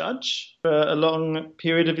was a judge for a long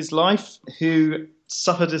period of his life who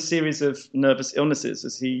suffered a series of nervous illnesses,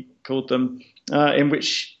 as he called them, in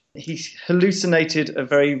which he hallucinated a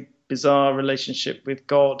very bizarre relationship with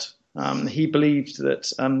God. He believed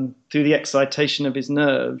that through the excitation of his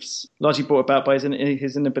nerves, largely brought about by his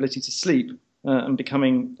inability to sleep and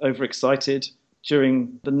becoming overexcited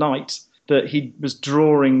during the night, that he was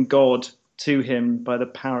drawing God to him by the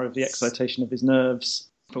power of the excitation of his nerves.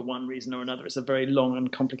 For one reason or another, it's a very long and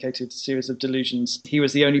complicated series of delusions. He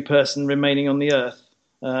was the only person remaining on the earth,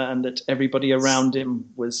 and that everybody around him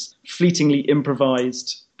was fleetingly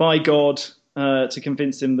improvised by God to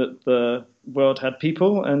convince him that the world had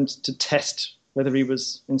people and to test whether he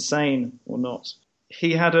was insane or not.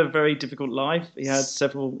 He had a very difficult life. He had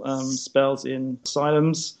several spells in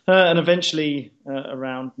asylums and eventually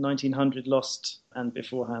around 1900 lost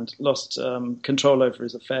control over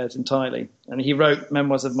his affairs entirely. And he wrote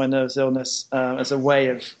Memoirs of My Nervous Illness as a way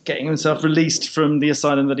of getting himself released from the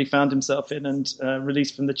asylum that he found himself in and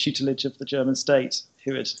released from the tutelage of the German state,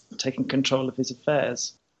 who had taken control of his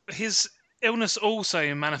affairs. His illness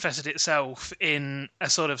also manifested itself in a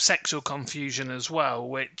sort of sexual confusion as well,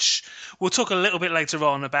 which we'll talk a little bit later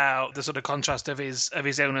on about the sort of contrast of his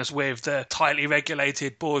illness with the tightly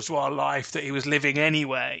regulated bourgeois life that he was living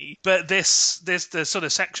anyway. But the sort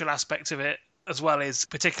of sexual aspect of it as well is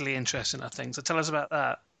particularly interesting, I think. So tell us about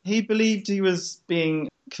that. He believed he was being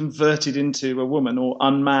converted into a woman or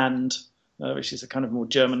unmanned, which is a kind of more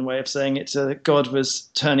German way of saying it. God was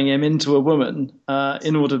turning him into a woman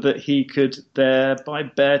in order that he could thereby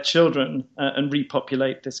bear children and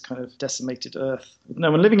repopulate this kind of decimated earth with no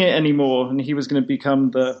one living it anymore. And he was going to become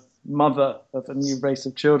the mother of a new race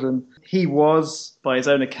of children. He was, by his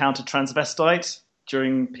own account, a transvestite.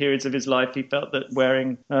 During periods of his life, he felt that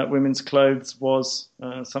wearing women's clothes was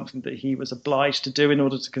something that he was obliged to do in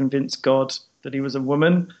order to convince God that he was a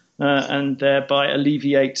woman and thereby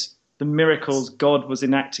alleviate the miracles God was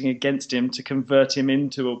enacting against him to convert him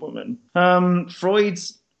into a woman.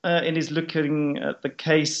 Freud's, in his looking at the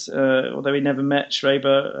case, although he never met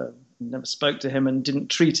Schreiber, never spoke to him and didn't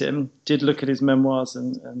treat him, did look at his memoirs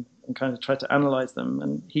and kind of tried to analyse them.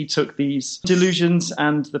 And he took these delusions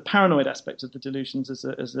and the paranoid aspect of the delusions as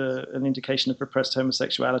an indication of repressed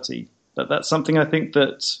homosexuality. But that's something I think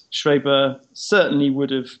that Schreiber certainly would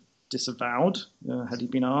have disavowed had he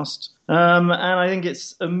been asked. And I think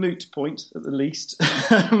it's a moot point, at the least.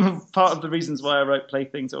 Part of the reasons why I wrote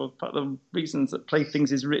Playthings, or part of the reasons that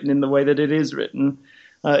Playthings is written in the way that it is written,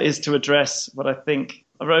 is to address what I think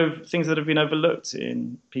are things that have been overlooked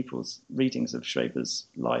in people's readings of Schreiber's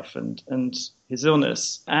life and his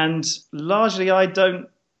illness. And largely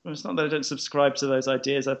it's not that I don't subscribe to those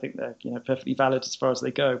ideas. I think they're perfectly valid as far as they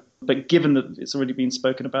go. But given that it's already been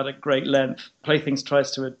spoken about at great length, Playthings tries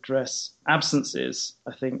to address absences,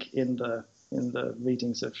 I think, in the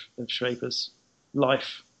readings of Schreiber's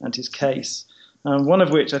life and his case. One of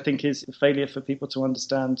which I think is the failure for people to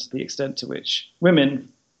understand the extent to which women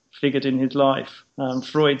figured in his life.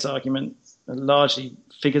 Freud's argument largely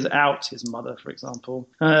figures out his mother, for example.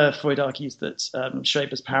 Freud argues that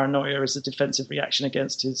Schreiber's paranoia is a defensive reaction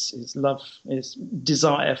against his love, his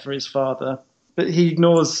desire for his father. But he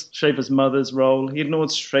ignores Schreiber's mother's role. He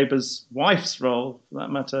ignores Schreiber's wife's role, for that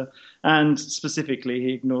matter. And specifically,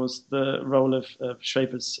 he ignores the role of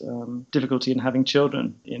Schreiber's difficulty in having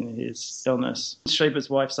children in his illness. Schreiber's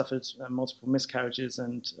wife suffered multiple miscarriages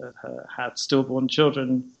and had stillborn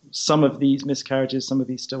children. Some of these miscarriages, some of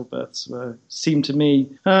these stillbirths seem to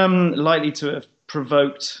me likely to have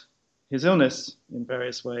provoked his illness in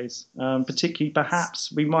various ways. Particularly,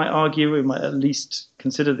 perhaps, we might at least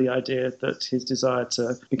consider the idea that his desire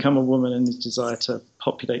to become a woman and his desire to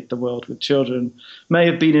populate the world with children may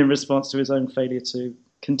have been in response to his own failure to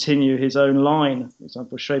continue his own line. For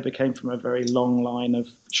example, Schreber came from a very long line of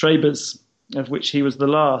Schrebers, of which he was the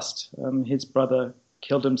last. His brother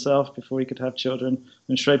killed himself before he could have children,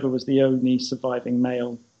 and Schreber was the only surviving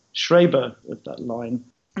male Schreber of that line.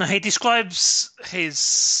 Now, he describes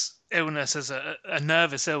his illness as a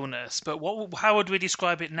nervous illness, but how would we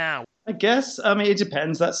describe it now? I guess, it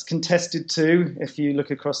depends. That's contested too. If you look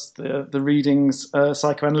across the readings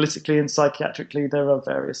psychoanalytically and psychiatrically, there are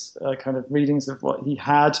various kind of readings of what he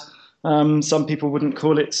had. Some people wouldn't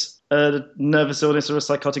call it a nervous illness or a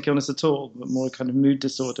psychotic illness at all, but more a kind of mood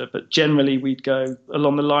disorder. But generally, we'd go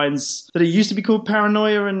along the lines that it used to be called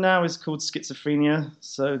paranoia and now is called schizophrenia.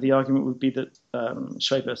 So the argument would be that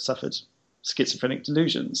Schreber suffered schizophrenic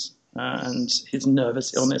delusions, and his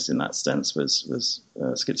nervous illness in that sense was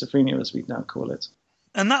schizophrenia, as we'd now call it.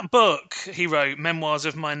 And that book he wrote, Memoirs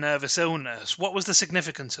of My Nervous Illness, what was the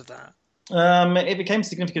significance of that? It became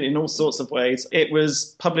significant in all sorts of ways. It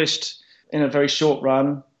was published in a very short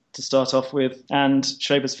run to start off with, and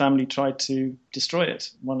Schreber's family tried to destroy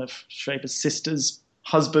it. One of Schreber's sister's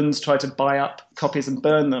husbands tried to buy up copies and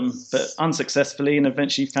burn them, but unsuccessfully, and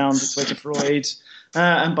eventually found its way to Freud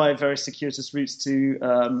and by very circuitous routes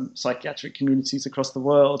to psychiatric communities across the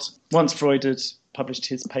world. Once Freud had published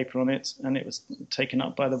his paper on it, and it was taken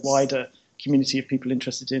up by the wider community of people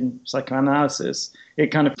interested in psychoanalysis,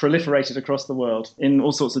 it kind of proliferated across the world in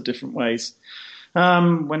all sorts of different ways.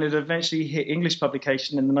 When it eventually hit English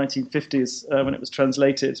publication in the 1950s, when it was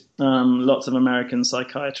translated, lots of American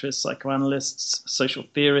psychiatrists, psychoanalysts, social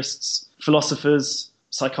theorists, philosophers,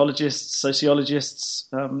 psychologists, sociologists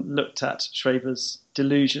looked at Schreber's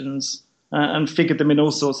delusions and figured them in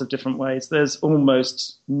all sorts of different ways. There's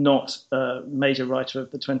almost not a major writer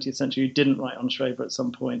of the 20th century who didn't write on Schreber at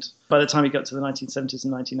some point. By the time he got to the 1970s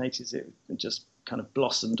and 1980s, it just kind of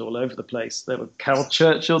blossomed all over the place. There were Carol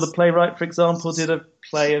Churchill, the playwright, for example, did a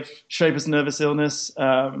play of Schreber's nervous illness.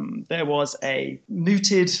 There was a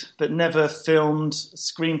mooted but never filmed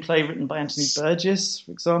screenplay written by Anthony Burgess,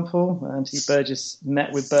 for example. Anthony Burgess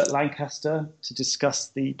met with Burt Lancaster to discuss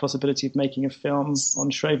the possibility of making a film on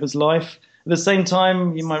Schreber's life. At the same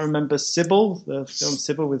time, you might remember Sybil, the film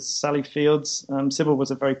Sybil with Sally Fields. Sybil was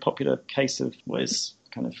a very popular case of what is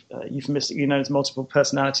kind of euphemistically known as multiple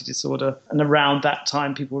personality disorder. And around that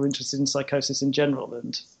time, people were interested in psychosis in general.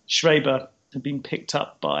 And Schreber had been picked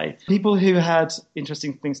up by people who had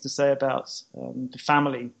interesting things to say about the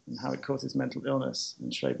family and how it causes mental illness.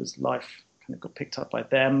 And Schreber's life kind of got picked up by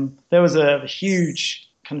them. There was a huge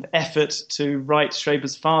kind of effort to write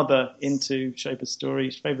Schreber's father into Schreber's story.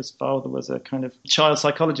 Schreber's father was a kind of child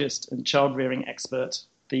psychologist and child-rearing expert.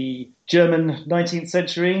 The German 19th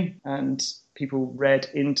century, and people read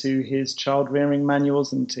into his child-rearing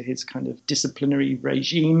manuals and to his kind of disciplinary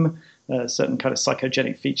regime, certain kind of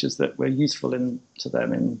psychogenic features that were useful to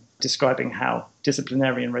them in describing how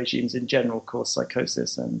disciplinarian regimes in general cause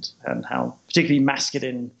psychosis and how particularly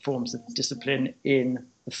masculine forms of discipline in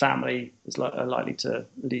the family are likely to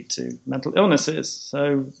lead to mental illnesses.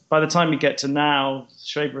 So by the time we get to now,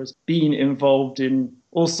 Schreber has been involved in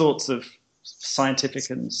all sorts of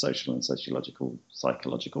scientific and social and sociological,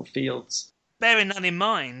 psychological fields. Bearing that in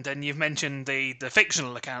mind, and you've mentioned the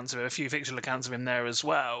fictional accounts, there are a few fictional accounts of him there as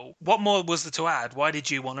well, what more was there to add? Why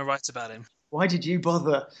did you want to write about him? Why did you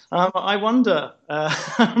bother? I wonder,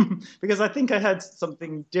 because I think I had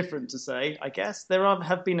something different to say, I guess. There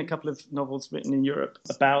have been a couple of novels written in Europe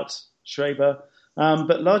about Schreber,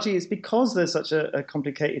 but largely it's because there's such a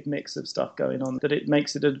complicated mix of stuff going on that it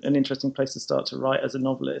makes it an interesting place to start to write as a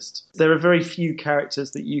novelist. There are very few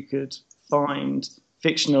characters that you could find,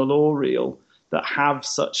 fictional or real, that have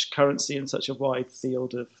such currency in such a wide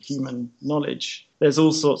field of human knowledge. There's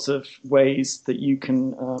all sorts of ways that you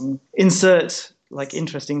can insert like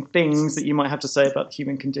interesting things that you might have to say about the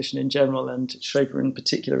human condition in general, and Schreber in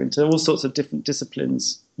particular, into all sorts of different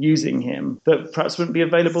disciplines using him that perhaps wouldn't be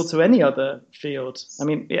available to any other field. I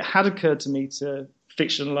mean, it had occurred to me to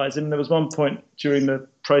fictionalize him. There was one point during the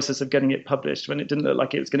process of getting it published when it didn't look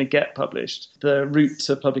like it was going to get published. The route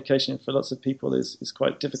to publication for lots of people is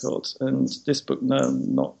quite difficult, and this book, no,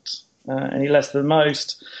 not any less than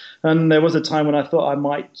most. And there was a time when I thought I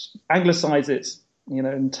might anglicize it,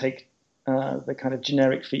 and take the kind of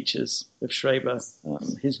generic features of Schreber,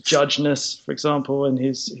 his judgeness, for example, and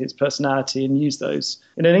his personality, and use those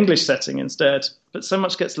in an English setting instead. But so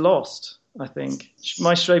much gets lost, I think.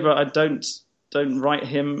 My Schreber, I don't write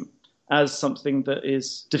him as something that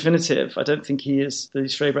is definitive. I don't think he is the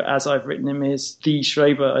Schreber as I've written him is the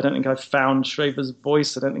Schreber. I don't think I've found Schreber's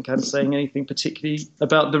voice. I don't think I'm saying anything particularly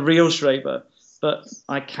about the real Schreber. But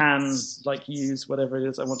I can, use whatever it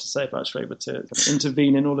is I want to say about Schreber to kind of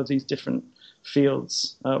intervene in all of these different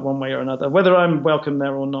fields, one way or another, whether I'm welcome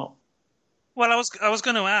there or not. Well, I was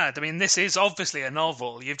going to add, this is obviously a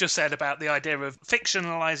novel. You've just said about the idea of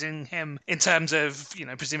fictionalising him in terms of,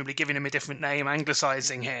 presumably giving him a different name,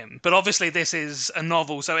 anglicising him. But obviously this is a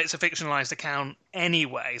novel, so it's a fictionalised account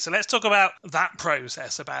anyway. So let's talk about that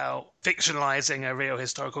process, about fictionalising a real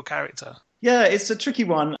historical character. Yeah, it's a tricky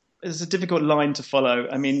one. It's a difficult line to follow.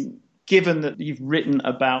 Given that you've written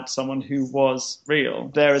about someone who was real,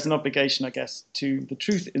 there is an obligation, I guess, to the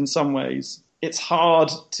truth in some ways. It's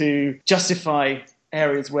hard to justify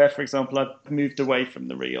areas where, for example, I've moved away from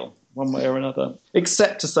the real one way or another,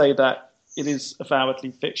 except to say that it is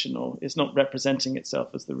avowedly fictional. It's not representing itself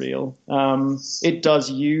as the real. It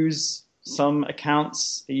does use some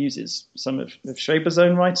accounts. It uses some of Schreber's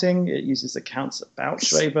own writing. It uses accounts about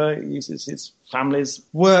Schreber. It uses his family's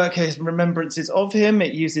work, his remembrances of him.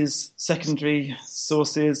 It uses secondary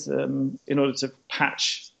sources in order to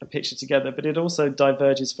patch a picture together, but it also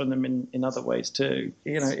diverges from them in other ways too.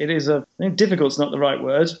 It is difficult's not the right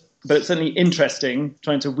word, but it's certainly interesting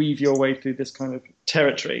trying to weave your way through this kind of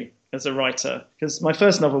territory as a writer. Because my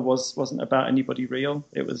first novel wasn't about anybody real.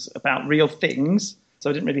 It was about real things. So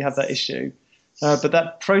I didn't really have that issue. But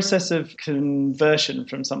that process of conversion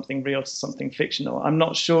from something real to something fictional, I'm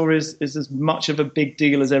not sure is as much of a big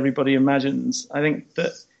deal as everybody imagines. I think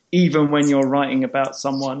that even when you're writing about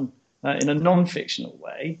someone in a non-fictional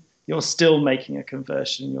way, you're still making a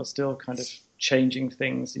conversion. You're still kind of changing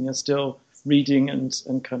things, and you're still reading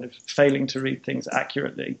and kind of failing to read things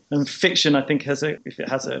accurately. And fiction, I think, if it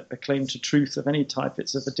has a claim to truth of any type,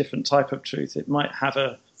 it's of a different type of truth. It might have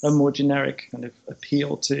a more generic kind of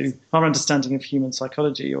appeal to our understanding of human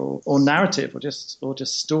psychology or narrative or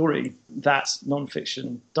just story that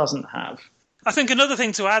non-fiction doesn't have. I think another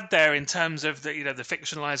thing to add there in terms of the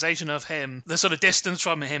fictionalization of him, the sort of distance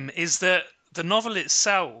from him, is that the novel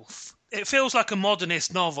itself, it feels like a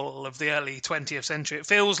modernist novel of the early 20th century. It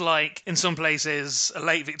feels like, in some places, a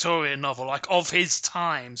late Victorian novel, like of his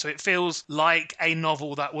time. So it feels like a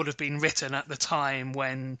novel that would have been written at the time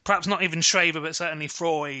when perhaps not even Schreber, but certainly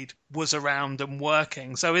Freud was around and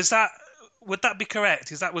working. So would that be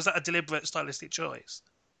correct? Was that a deliberate stylistic choice?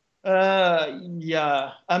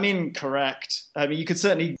 Yeah, correct. You could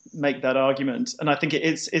certainly make that argument, and I think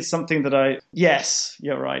it's something that yes,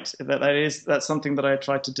 you're right. That's something that I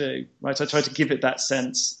tried to do. Right, I tried to give it that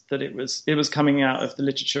sense that it was coming out of the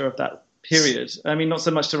literature of that period. Not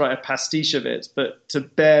so much to write a pastiche of it, but to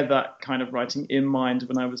bear that kind of writing in mind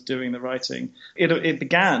when I was doing the writing.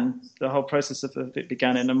 The whole process of it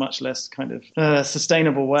began in a much less kind of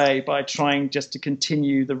sustainable way by trying just to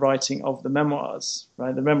continue the writing of the memoirs.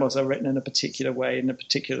 Right, the memoirs are written in a particular way, in a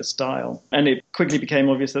particular style, and it quickly became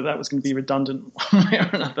obvious that was going to be redundant one way or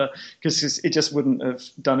another because it just wouldn't have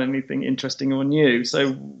done anything interesting or new.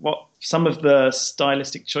 So some of the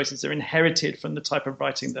stylistic choices are inherited from the type of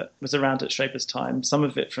writing that was around at Schreber's time, some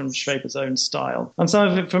of it from Schreber's own style, and some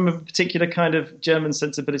of it from a particular kind of German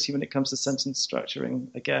sensibility when it comes to sentence structuring,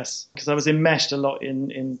 I guess, because I was enmeshed a lot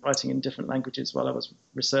in writing in different languages while I was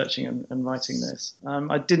researching and writing this.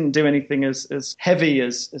 I didn't do anything as heavy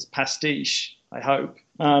as pastiche, I hope.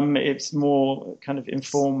 It's more kind of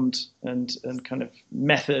informed and kind of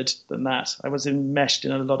method than that. I was enmeshed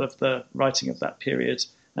in a lot of the writing of that period,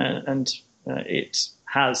 and it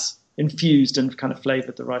has infused and kind of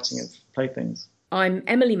flavoured the writing of Playthings. I'm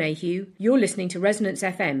Emily Mayhew. You're listening to Resonance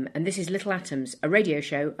FM, and this is Little Atoms, a radio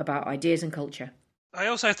show about ideas and culture. I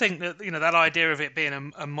also think that, that idea of it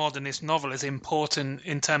being a modernist novel is important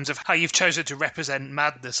in terms of how you've chosen to represent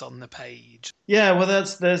madness on the page. Yeah, well,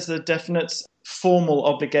 there's a definite formal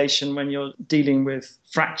obligation when you're dealing with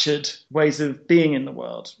fractured ways of being in the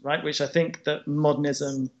world, right? Which I think that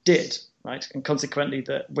modernism did, right? And consequently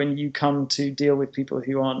that when you come to deal with people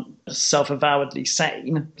who aren't self-avowedly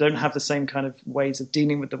sane, don't have the same kind of ways of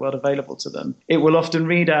dealing with the world available to them, it will often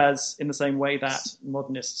read as in the same way that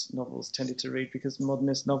modernist novels tended to read, because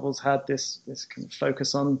modernist novels had this kind of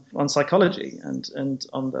focus on psychology and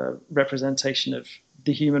on the representation of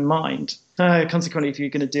the human mind. Consequently, if you're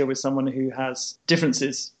going to deal with someone who has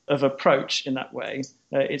differences of approach in that way,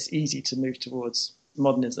 it's easy to move towards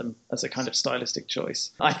modernism as a kind of stylistic choice.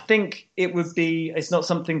 I think it's not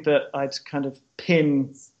something that I'd kind of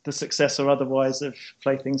pin the success or otherwise of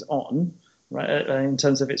Playthings on, right? In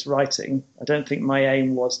terms of its writing. I don't think my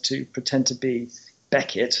aim was to pretend to be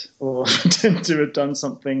Beckett or pretend to have done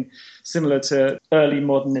something similar to early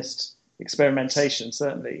modernist experimentation,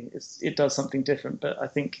 certainly. It does something different, but I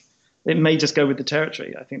think it may just go with the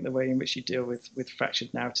territory. I think the way in which you deal with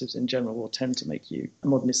fractured narratives in general will tend to make you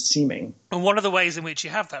modernist seeming. And one of the ways in which you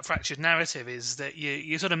have that fractured narrative is that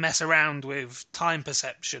you sort of mess around with time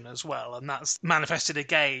perception as well, and that's manifested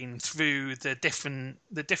again through the different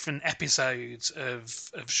episodes of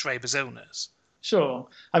Schreber's illness. Sure.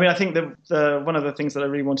 I mean, I think the one of the things that I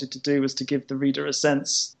really wanted to do was to give the reader a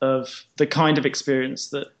sense of the kind of experience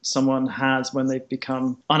that someone has when they've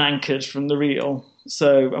become unanchored from the real.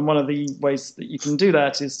 So, and one of the ways that you can do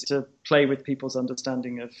that is to play with people's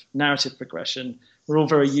understanding of narrative progression. We're all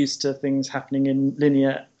very used to things happening in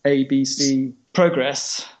linear A, B, C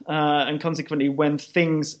progress. And consequently, when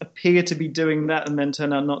things appear to be doing that and then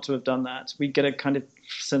turn out not to have done that, we get a kind of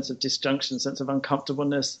sense of disjunction, sense of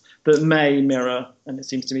uncomfortableness that may mirror, and it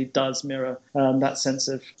seems to me does mirror, that sense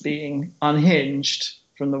of being unhinged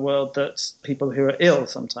from the world that people who are ill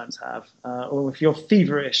sometimes have, or if you're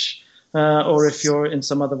feverish, or if you're in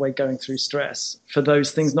some other way going through stress. For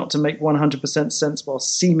those things not to make 100% sense while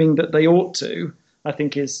seeming that they ought to, I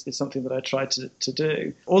think is something that I try to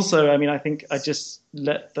do. Also, I mean, I think I just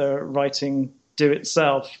let the writing do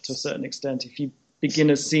itself to a certain extent. If you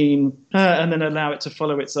begin a scene and then allow it to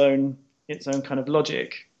follow its own kind of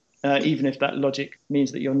logic, even if that logic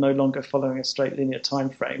means that you're no longer following a straight linear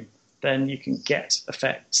time frame, then you can get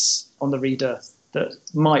effects on the reader that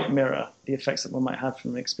might mirror the effects that one might have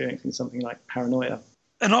from experiencing something like paranoia.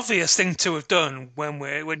 An obvious thing to have done when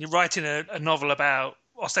you're writing a novel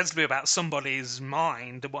ostensibly about somebody's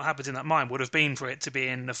mind and what happens in that mind would have been for it to be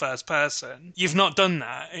in the first person. You've not done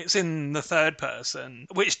that. It's in the third person,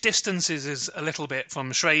 which distances us a little bit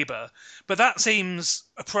from Schreber. But that seems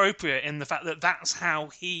appropriate in the fact that that's how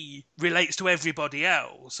he relates to everybody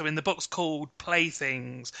else. So in the book's called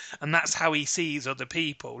Playthings, and that's how he sees other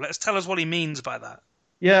people. Let's tell us what he means by that.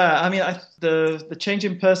 Yeah, I mean, the change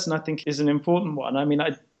in person, I think, is an important one. I mean,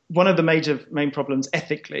 one of the main problems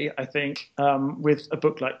ethically, I think, with a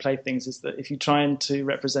book like Playthings is that if you try to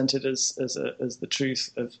represent it as the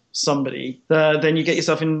truth of somebody, then you get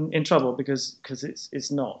yourself in trouble because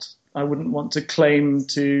it's not. I wouldn't want to claim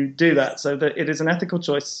to do that. So that it is an ethical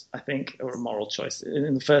choice, I think, or a moral choice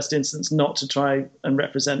in the first instance, not to try and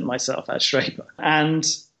represent myself as Schreber. And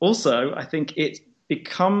also, I think it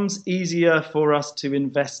becomes easier for us to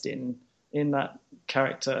invest in that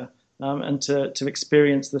character. And to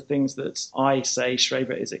experience the things that I say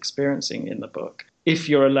Schreber is experiencing in the book, if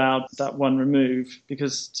you're allowed that one remove,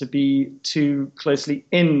 because to be too closely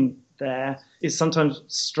in there is sometimes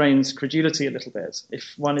strains credulity a little bit.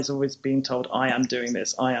 If one is always being told, I am doing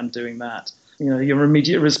this, I am doing that, your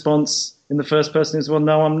immediate response in the first person is, well,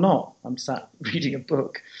 no, I'm not. I'm sat reading a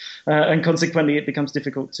book. And consequently, it becomes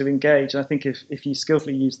difficult to engage. And I think if you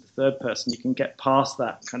skillfully use the third person, you can get past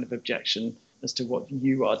that kind of objection as to what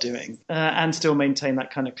you are doing, and still maintain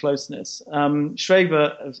that kind of closeness.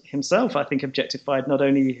 Schreber himself, I think, objectified not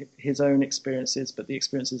only his own experiences, but the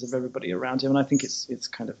experiences of everybody around him. And I think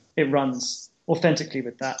it runs authentically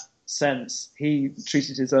with that sense. He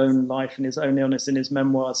treated his own life and his own illness in his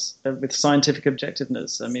memoirs with scientific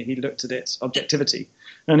objectiveness. I mean, he looked at it, objectivity,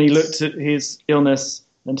 and he looked at his illness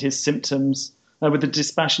and his symptoms with a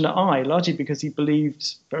dispassionate eye, largely because he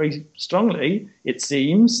believed very strongly, it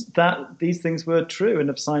seems, that these things were true and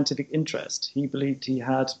of scientific interest. He believed he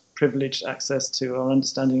had privileged access to our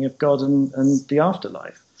understanding of God and the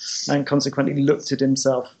afterlife, and consequently took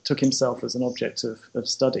himself as an object of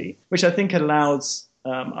study, which I think allows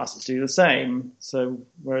us to do the same. So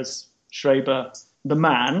whereas Schreber, the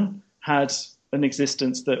man, had an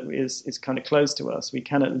existence that is kind of close to us, we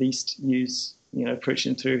can at least use,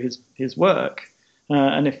 approaching through his work.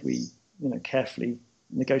 And if we, carefully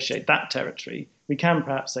negotiate that territory, we can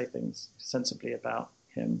perhaps say things sensibly about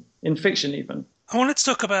him, in fiction even. I wanted to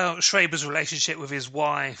talk about Schreber's relationship with his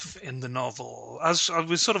wife in the novel. As I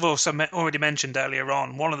was sort of also already mentioned earlier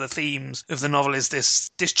on, one of the themes of the novel is this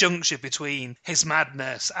disjuncture between his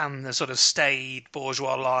madness and the sort of staid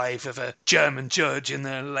bourgeois life of a German judge in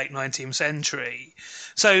the late 19th century.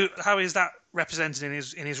 So how is that represented in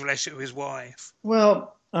his relationship with his wife?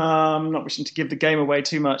 Well, I'm not wishing to give the game away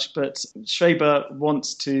too much, but Schreber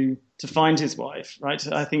wants to find his wife, right?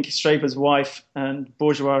 I think Schreber's wife and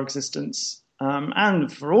bourgeois existence,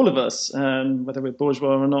 and for all of us, whether we're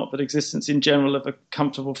bourgeois or not, but existence in general of a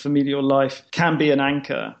comfortable familial life can be an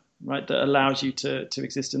anchor, right, that allows you to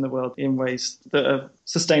exist in the world in ways that are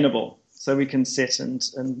sustainable. So we can sit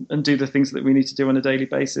and do the things that we need to do on a daily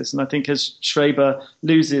basis. And I think as Schreber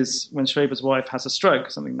when Schreber's wife has a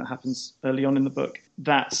stroke, something that happens early on in the book,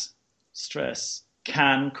 that stress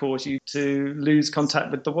can cause you to lose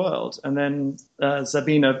contact with the world. And then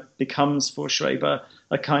Sabina becomes for Schreber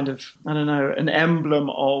a kind of, an emblem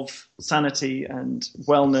of sanity and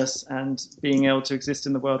wellness and being able to exist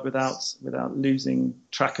in the world without losing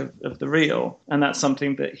track of the real. And that's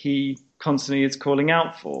something that he constantly is calling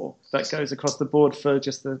out for. That goes across the board for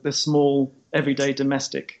just the small, everyday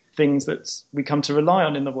domestic things that we come to rely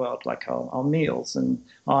on in the world, like our meals and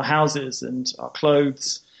our houses and our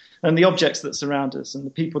clothes, and the objects that surround us and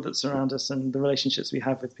the people that surround us and the relationships we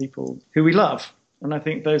have with people who we love. And I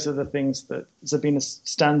think those are the things that Sabina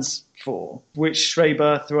stands for, which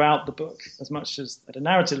Schreber throughout the book, as much as at a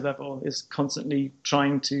narrative level, is constantly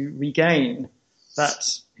trying to regain that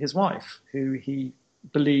his wife, who he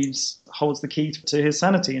believes holds the key to his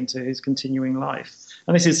sanity and to his continuing life.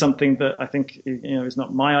 And this is something that I think is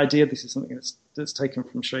not my idea. This is something that's taken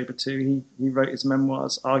from Schreber too. He wrote his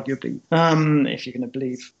memoirs, arguably, if you're going to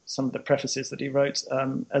believe some of the prefaces that he wrote,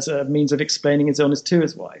 as a means of explaining his illness to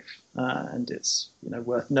his wife. And it's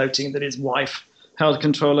worth noting that his wife held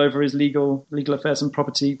control over his legal affairs and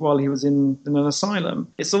property while he was in an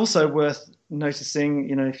asylum. It's also worth noticing,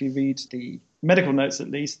 if you read the medical notes at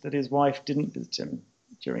least, that his wife didn't visit him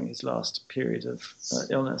during his last period of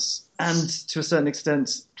illness. And to a certain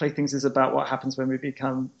extent, Playthings is about what happens when we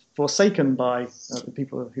become forsaken by the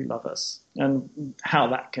people who love us and how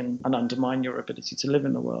that can undermine your ability to live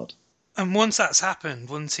in the world. And once that's happened,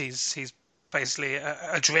 once he's basically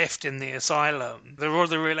adrift in the asylum, there are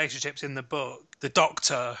other relationships in the book. The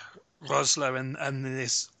doctor, Rosler, and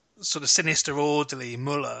this sort of sinister orderly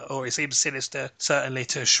Muller, or he seems sinister certainly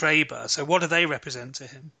to Schreber. So what do they represent to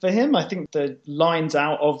him? For him, I think the lines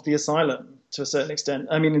out of the asylum to a certain extent.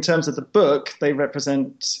 I mean, in terms of the book, they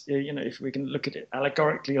represent, if we can look at it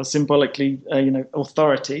allegorically or symbolically,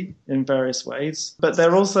 authority in various ways. But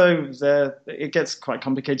they're also it gets quite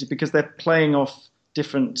complicated because they're playing off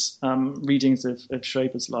different readings of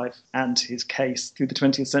Schreber's life and his case through the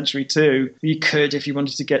 20th century too. You could, if you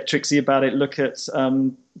wanted to get tricksy about it, look at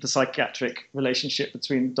the psychiatric relationship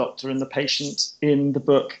between the doctor and the patient in the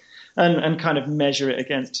book and kind of measure it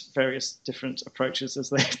against various different approaches as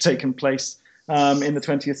they've taken place in the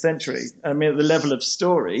 20th century. I mean, at the level of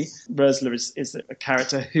story, Rosler is a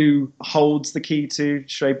character who holds the key to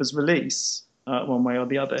Schreber's release. One way or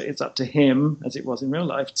the other. It's up to him, as it was in real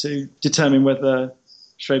life, to determine whether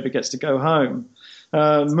Schreber gets to go home.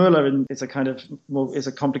 Muller is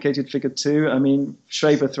a complicated figure too. I mean,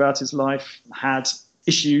 Schreber throughout his life had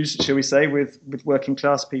issues, shall we say, with working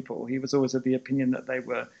class people. He was always of the opinion that they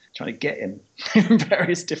were trying to get him in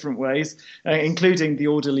various different ways, including the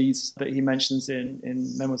orderlies that he mentions in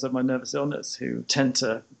Memoirs of My Nervous Illness, who tend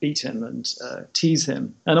to beat him and tease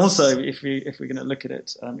him. And also, if we're going to look at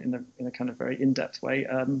it in a kind of very in-depth way,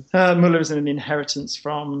 Muller is an inheritance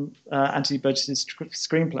from Anthony Burgess's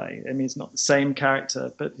screenplay. I mean, it's not the same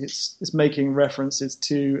character, but it's making references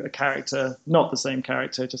to a character, not the same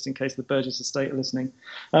character, just in case the Burgess estate are listening,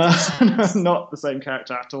 not the same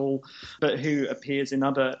character at all, but who appears in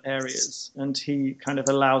other areas, and he kind of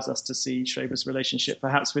allows us to see Schreber's relationship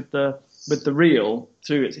perhaps with the real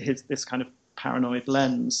through this kind of paranoid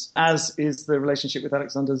lens, as is the relationship with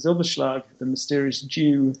Alexander Zilberschlag, the mysterious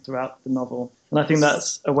Jew, throughout the novel. And I think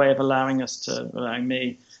that's a way of allowing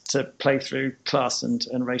me to play through class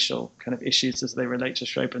and racial kind of issues as they relate to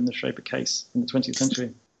Schreber and the Schreber case in the 20th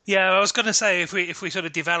century. Yeah, I was going to say, if we sort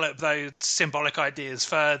of develop those symbolic ideas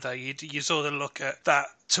further, you sort of look at that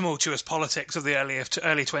tumultuous politics of the early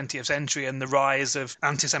 20th century and the rise of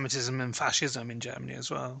anti-Semitism and fascism in Germany as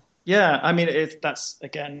well. Yeah, I mean, that's,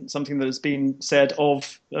 again, something that has been said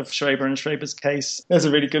of Schreber and Schreber's case. There's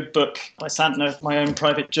a really good book by Santner, My Own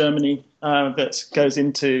Private Germany, that goes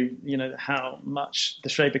into, how much the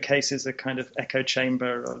Schreber case is a kind of echo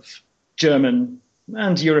chamber of German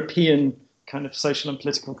and European kind of social and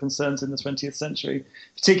political concerns in the 20th century,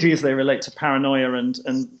 particularly as they relate to paranoia and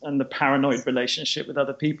the paranoid relationship with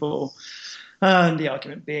other people. And the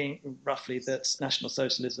argument being roughly that National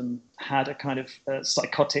Socialism had a kind of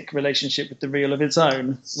psychotic relationship with the real of its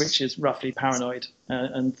own, which is roughly paranoid,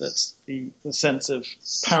 and that the sense of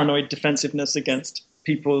paranoid defensiveness against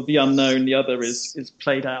people, the unknown, the other, is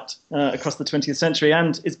played out across the 20th century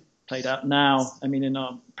and is played out now. I mean, in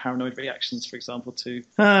our paranoid reactions, for example, to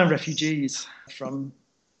refugees from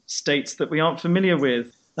states that we aren't familiar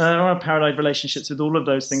with, our paranoid relationships with all of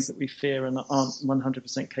those things that we fear and aren't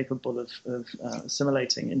 100% capable of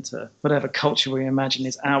assimilating into whatever culture we imagine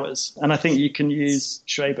is ours. And I think you can use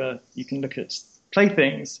Schreber, you can look at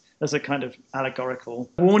Playthings as a kind of allegorical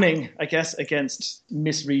warning, I guess, against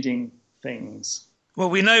misreading things. Well,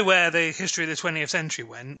 we know where the history of the 20th century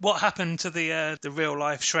went. What happened to the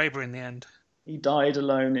real-life Schreber in the end? He died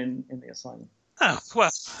alone in the asylum. Oh,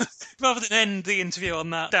 well, rather than end the interview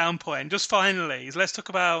on that down point, just finally, let's talk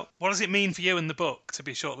about what does it mean for you in the book to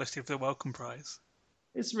be shortlisted for the Wellcome Prize?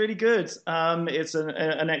 It's really good. It's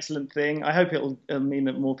an excellent thing. I hope it'll mean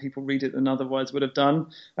that more people read it than otherwise would have done.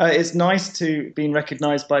 It's nice to be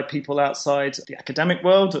recognised by people outside the academic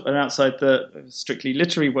world and outside the strictly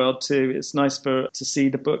literary world too. It's nice to see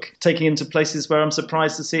the book taking into places where I'm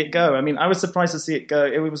surprised to see it go. I mean, I was surprised to see it go.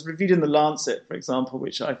 It was reviewed in The Lancet, for example,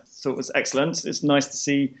 which I thought was excellent. It's nice to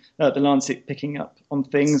see The Lancet picking up on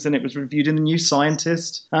things, and it was reviewed in The New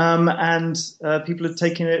Scientist. And people have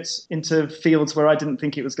taken it into fields where I didn't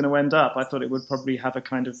think it was going to end up. I thought it would probably have a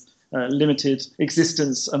kind of limited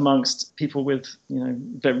existence amongst people with,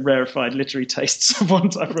 very rarefied literary tastes of one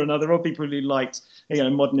type or another, or people who liked,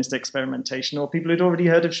 modernist experimentation, or people who'd already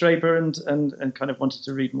heard of Schreber and kind of wanted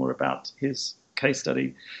to read more about his case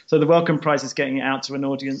study. So the Wellcome Prize is getting it out to an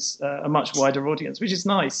audience, a much wider audience, which is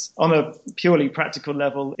nice. On a purely practical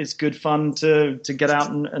level, it's good fun to get out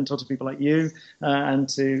and talk to people like you and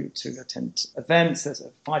to attend events. There's a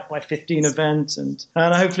 5x15 event, and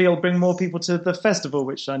hopefully it'll bring more people to the festival,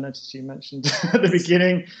 which I noticed you mentioned at the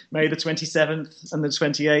beginning, May the 27th and the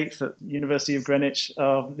 28th at University of Greenwich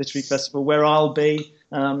Literary Festival, where I'll be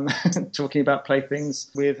talking about playthings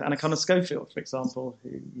with Anna Connor Schofield, for example, who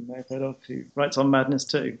you may have heard of, who writes on Madness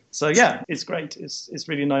too. So yeah, it's great. It's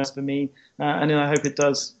really nice for me, and I hope it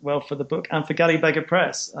does well for the book and for Galley Beggar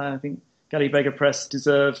Press. I think Galley Beggar Press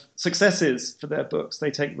deserve successes for their books.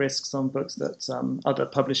 They take risks on books that other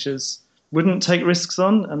publishers wouldn't take risks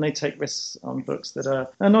on, and they take risks on books that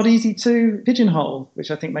are not easy to pigeonhole, which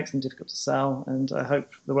I think makes them difficult to sell. And I hope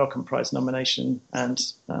the Wellcome Prize nomination and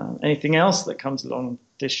anything else that comes along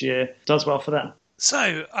this year does well for them.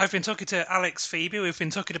 So, I've been talking to Alex Phoebe. We've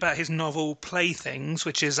been talking about his novel Playthings,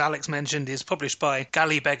 which, as Alex mentioned, is published by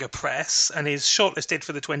Galley Beggar Press and is shortlisted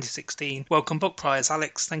for the 2016 Wellcome Book Prize.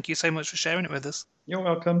 Alex, thank you so much for sharing it with us. You're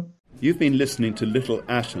welcome. You've been listening to Little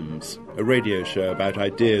Atoms, a radio show about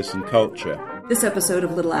ideas and culture. This episode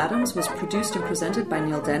of Little Atoms was produced and presented by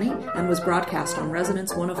Neil Denny and was broadcast on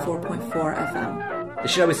Resonance 104.4 FM. The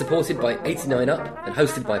show is supported by 89UP and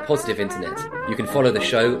hosted by Positive Internet. You can follow the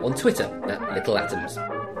show on Twitter at Little Atoms.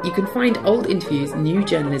 You can find old interviews, new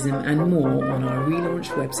journalism and more on our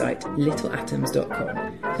relaunched website,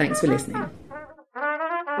 littleatoms.com. Thanks for listening.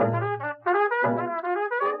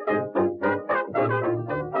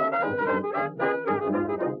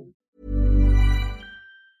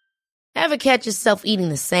 Ever catch yourself eating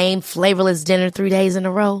the same flavorless dinner 3 days in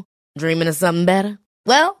a row? Dreaming of something better?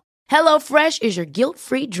 Well, HelloFresh is your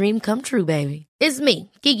guilt-free dream come true, baby. It's me,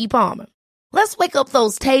 Keke Palmer. Let's wake up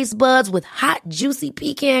those taste buds with hot, juicy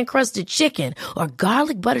pecan-crusted chicken or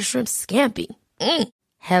garlic butter shrimp scampi.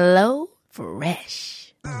 Hello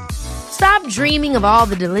Fresh. Stop dreaming of all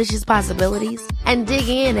the delicious possibilities and dig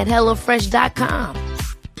in at HelloFresh.com.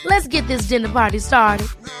 Let's get this dinner party started.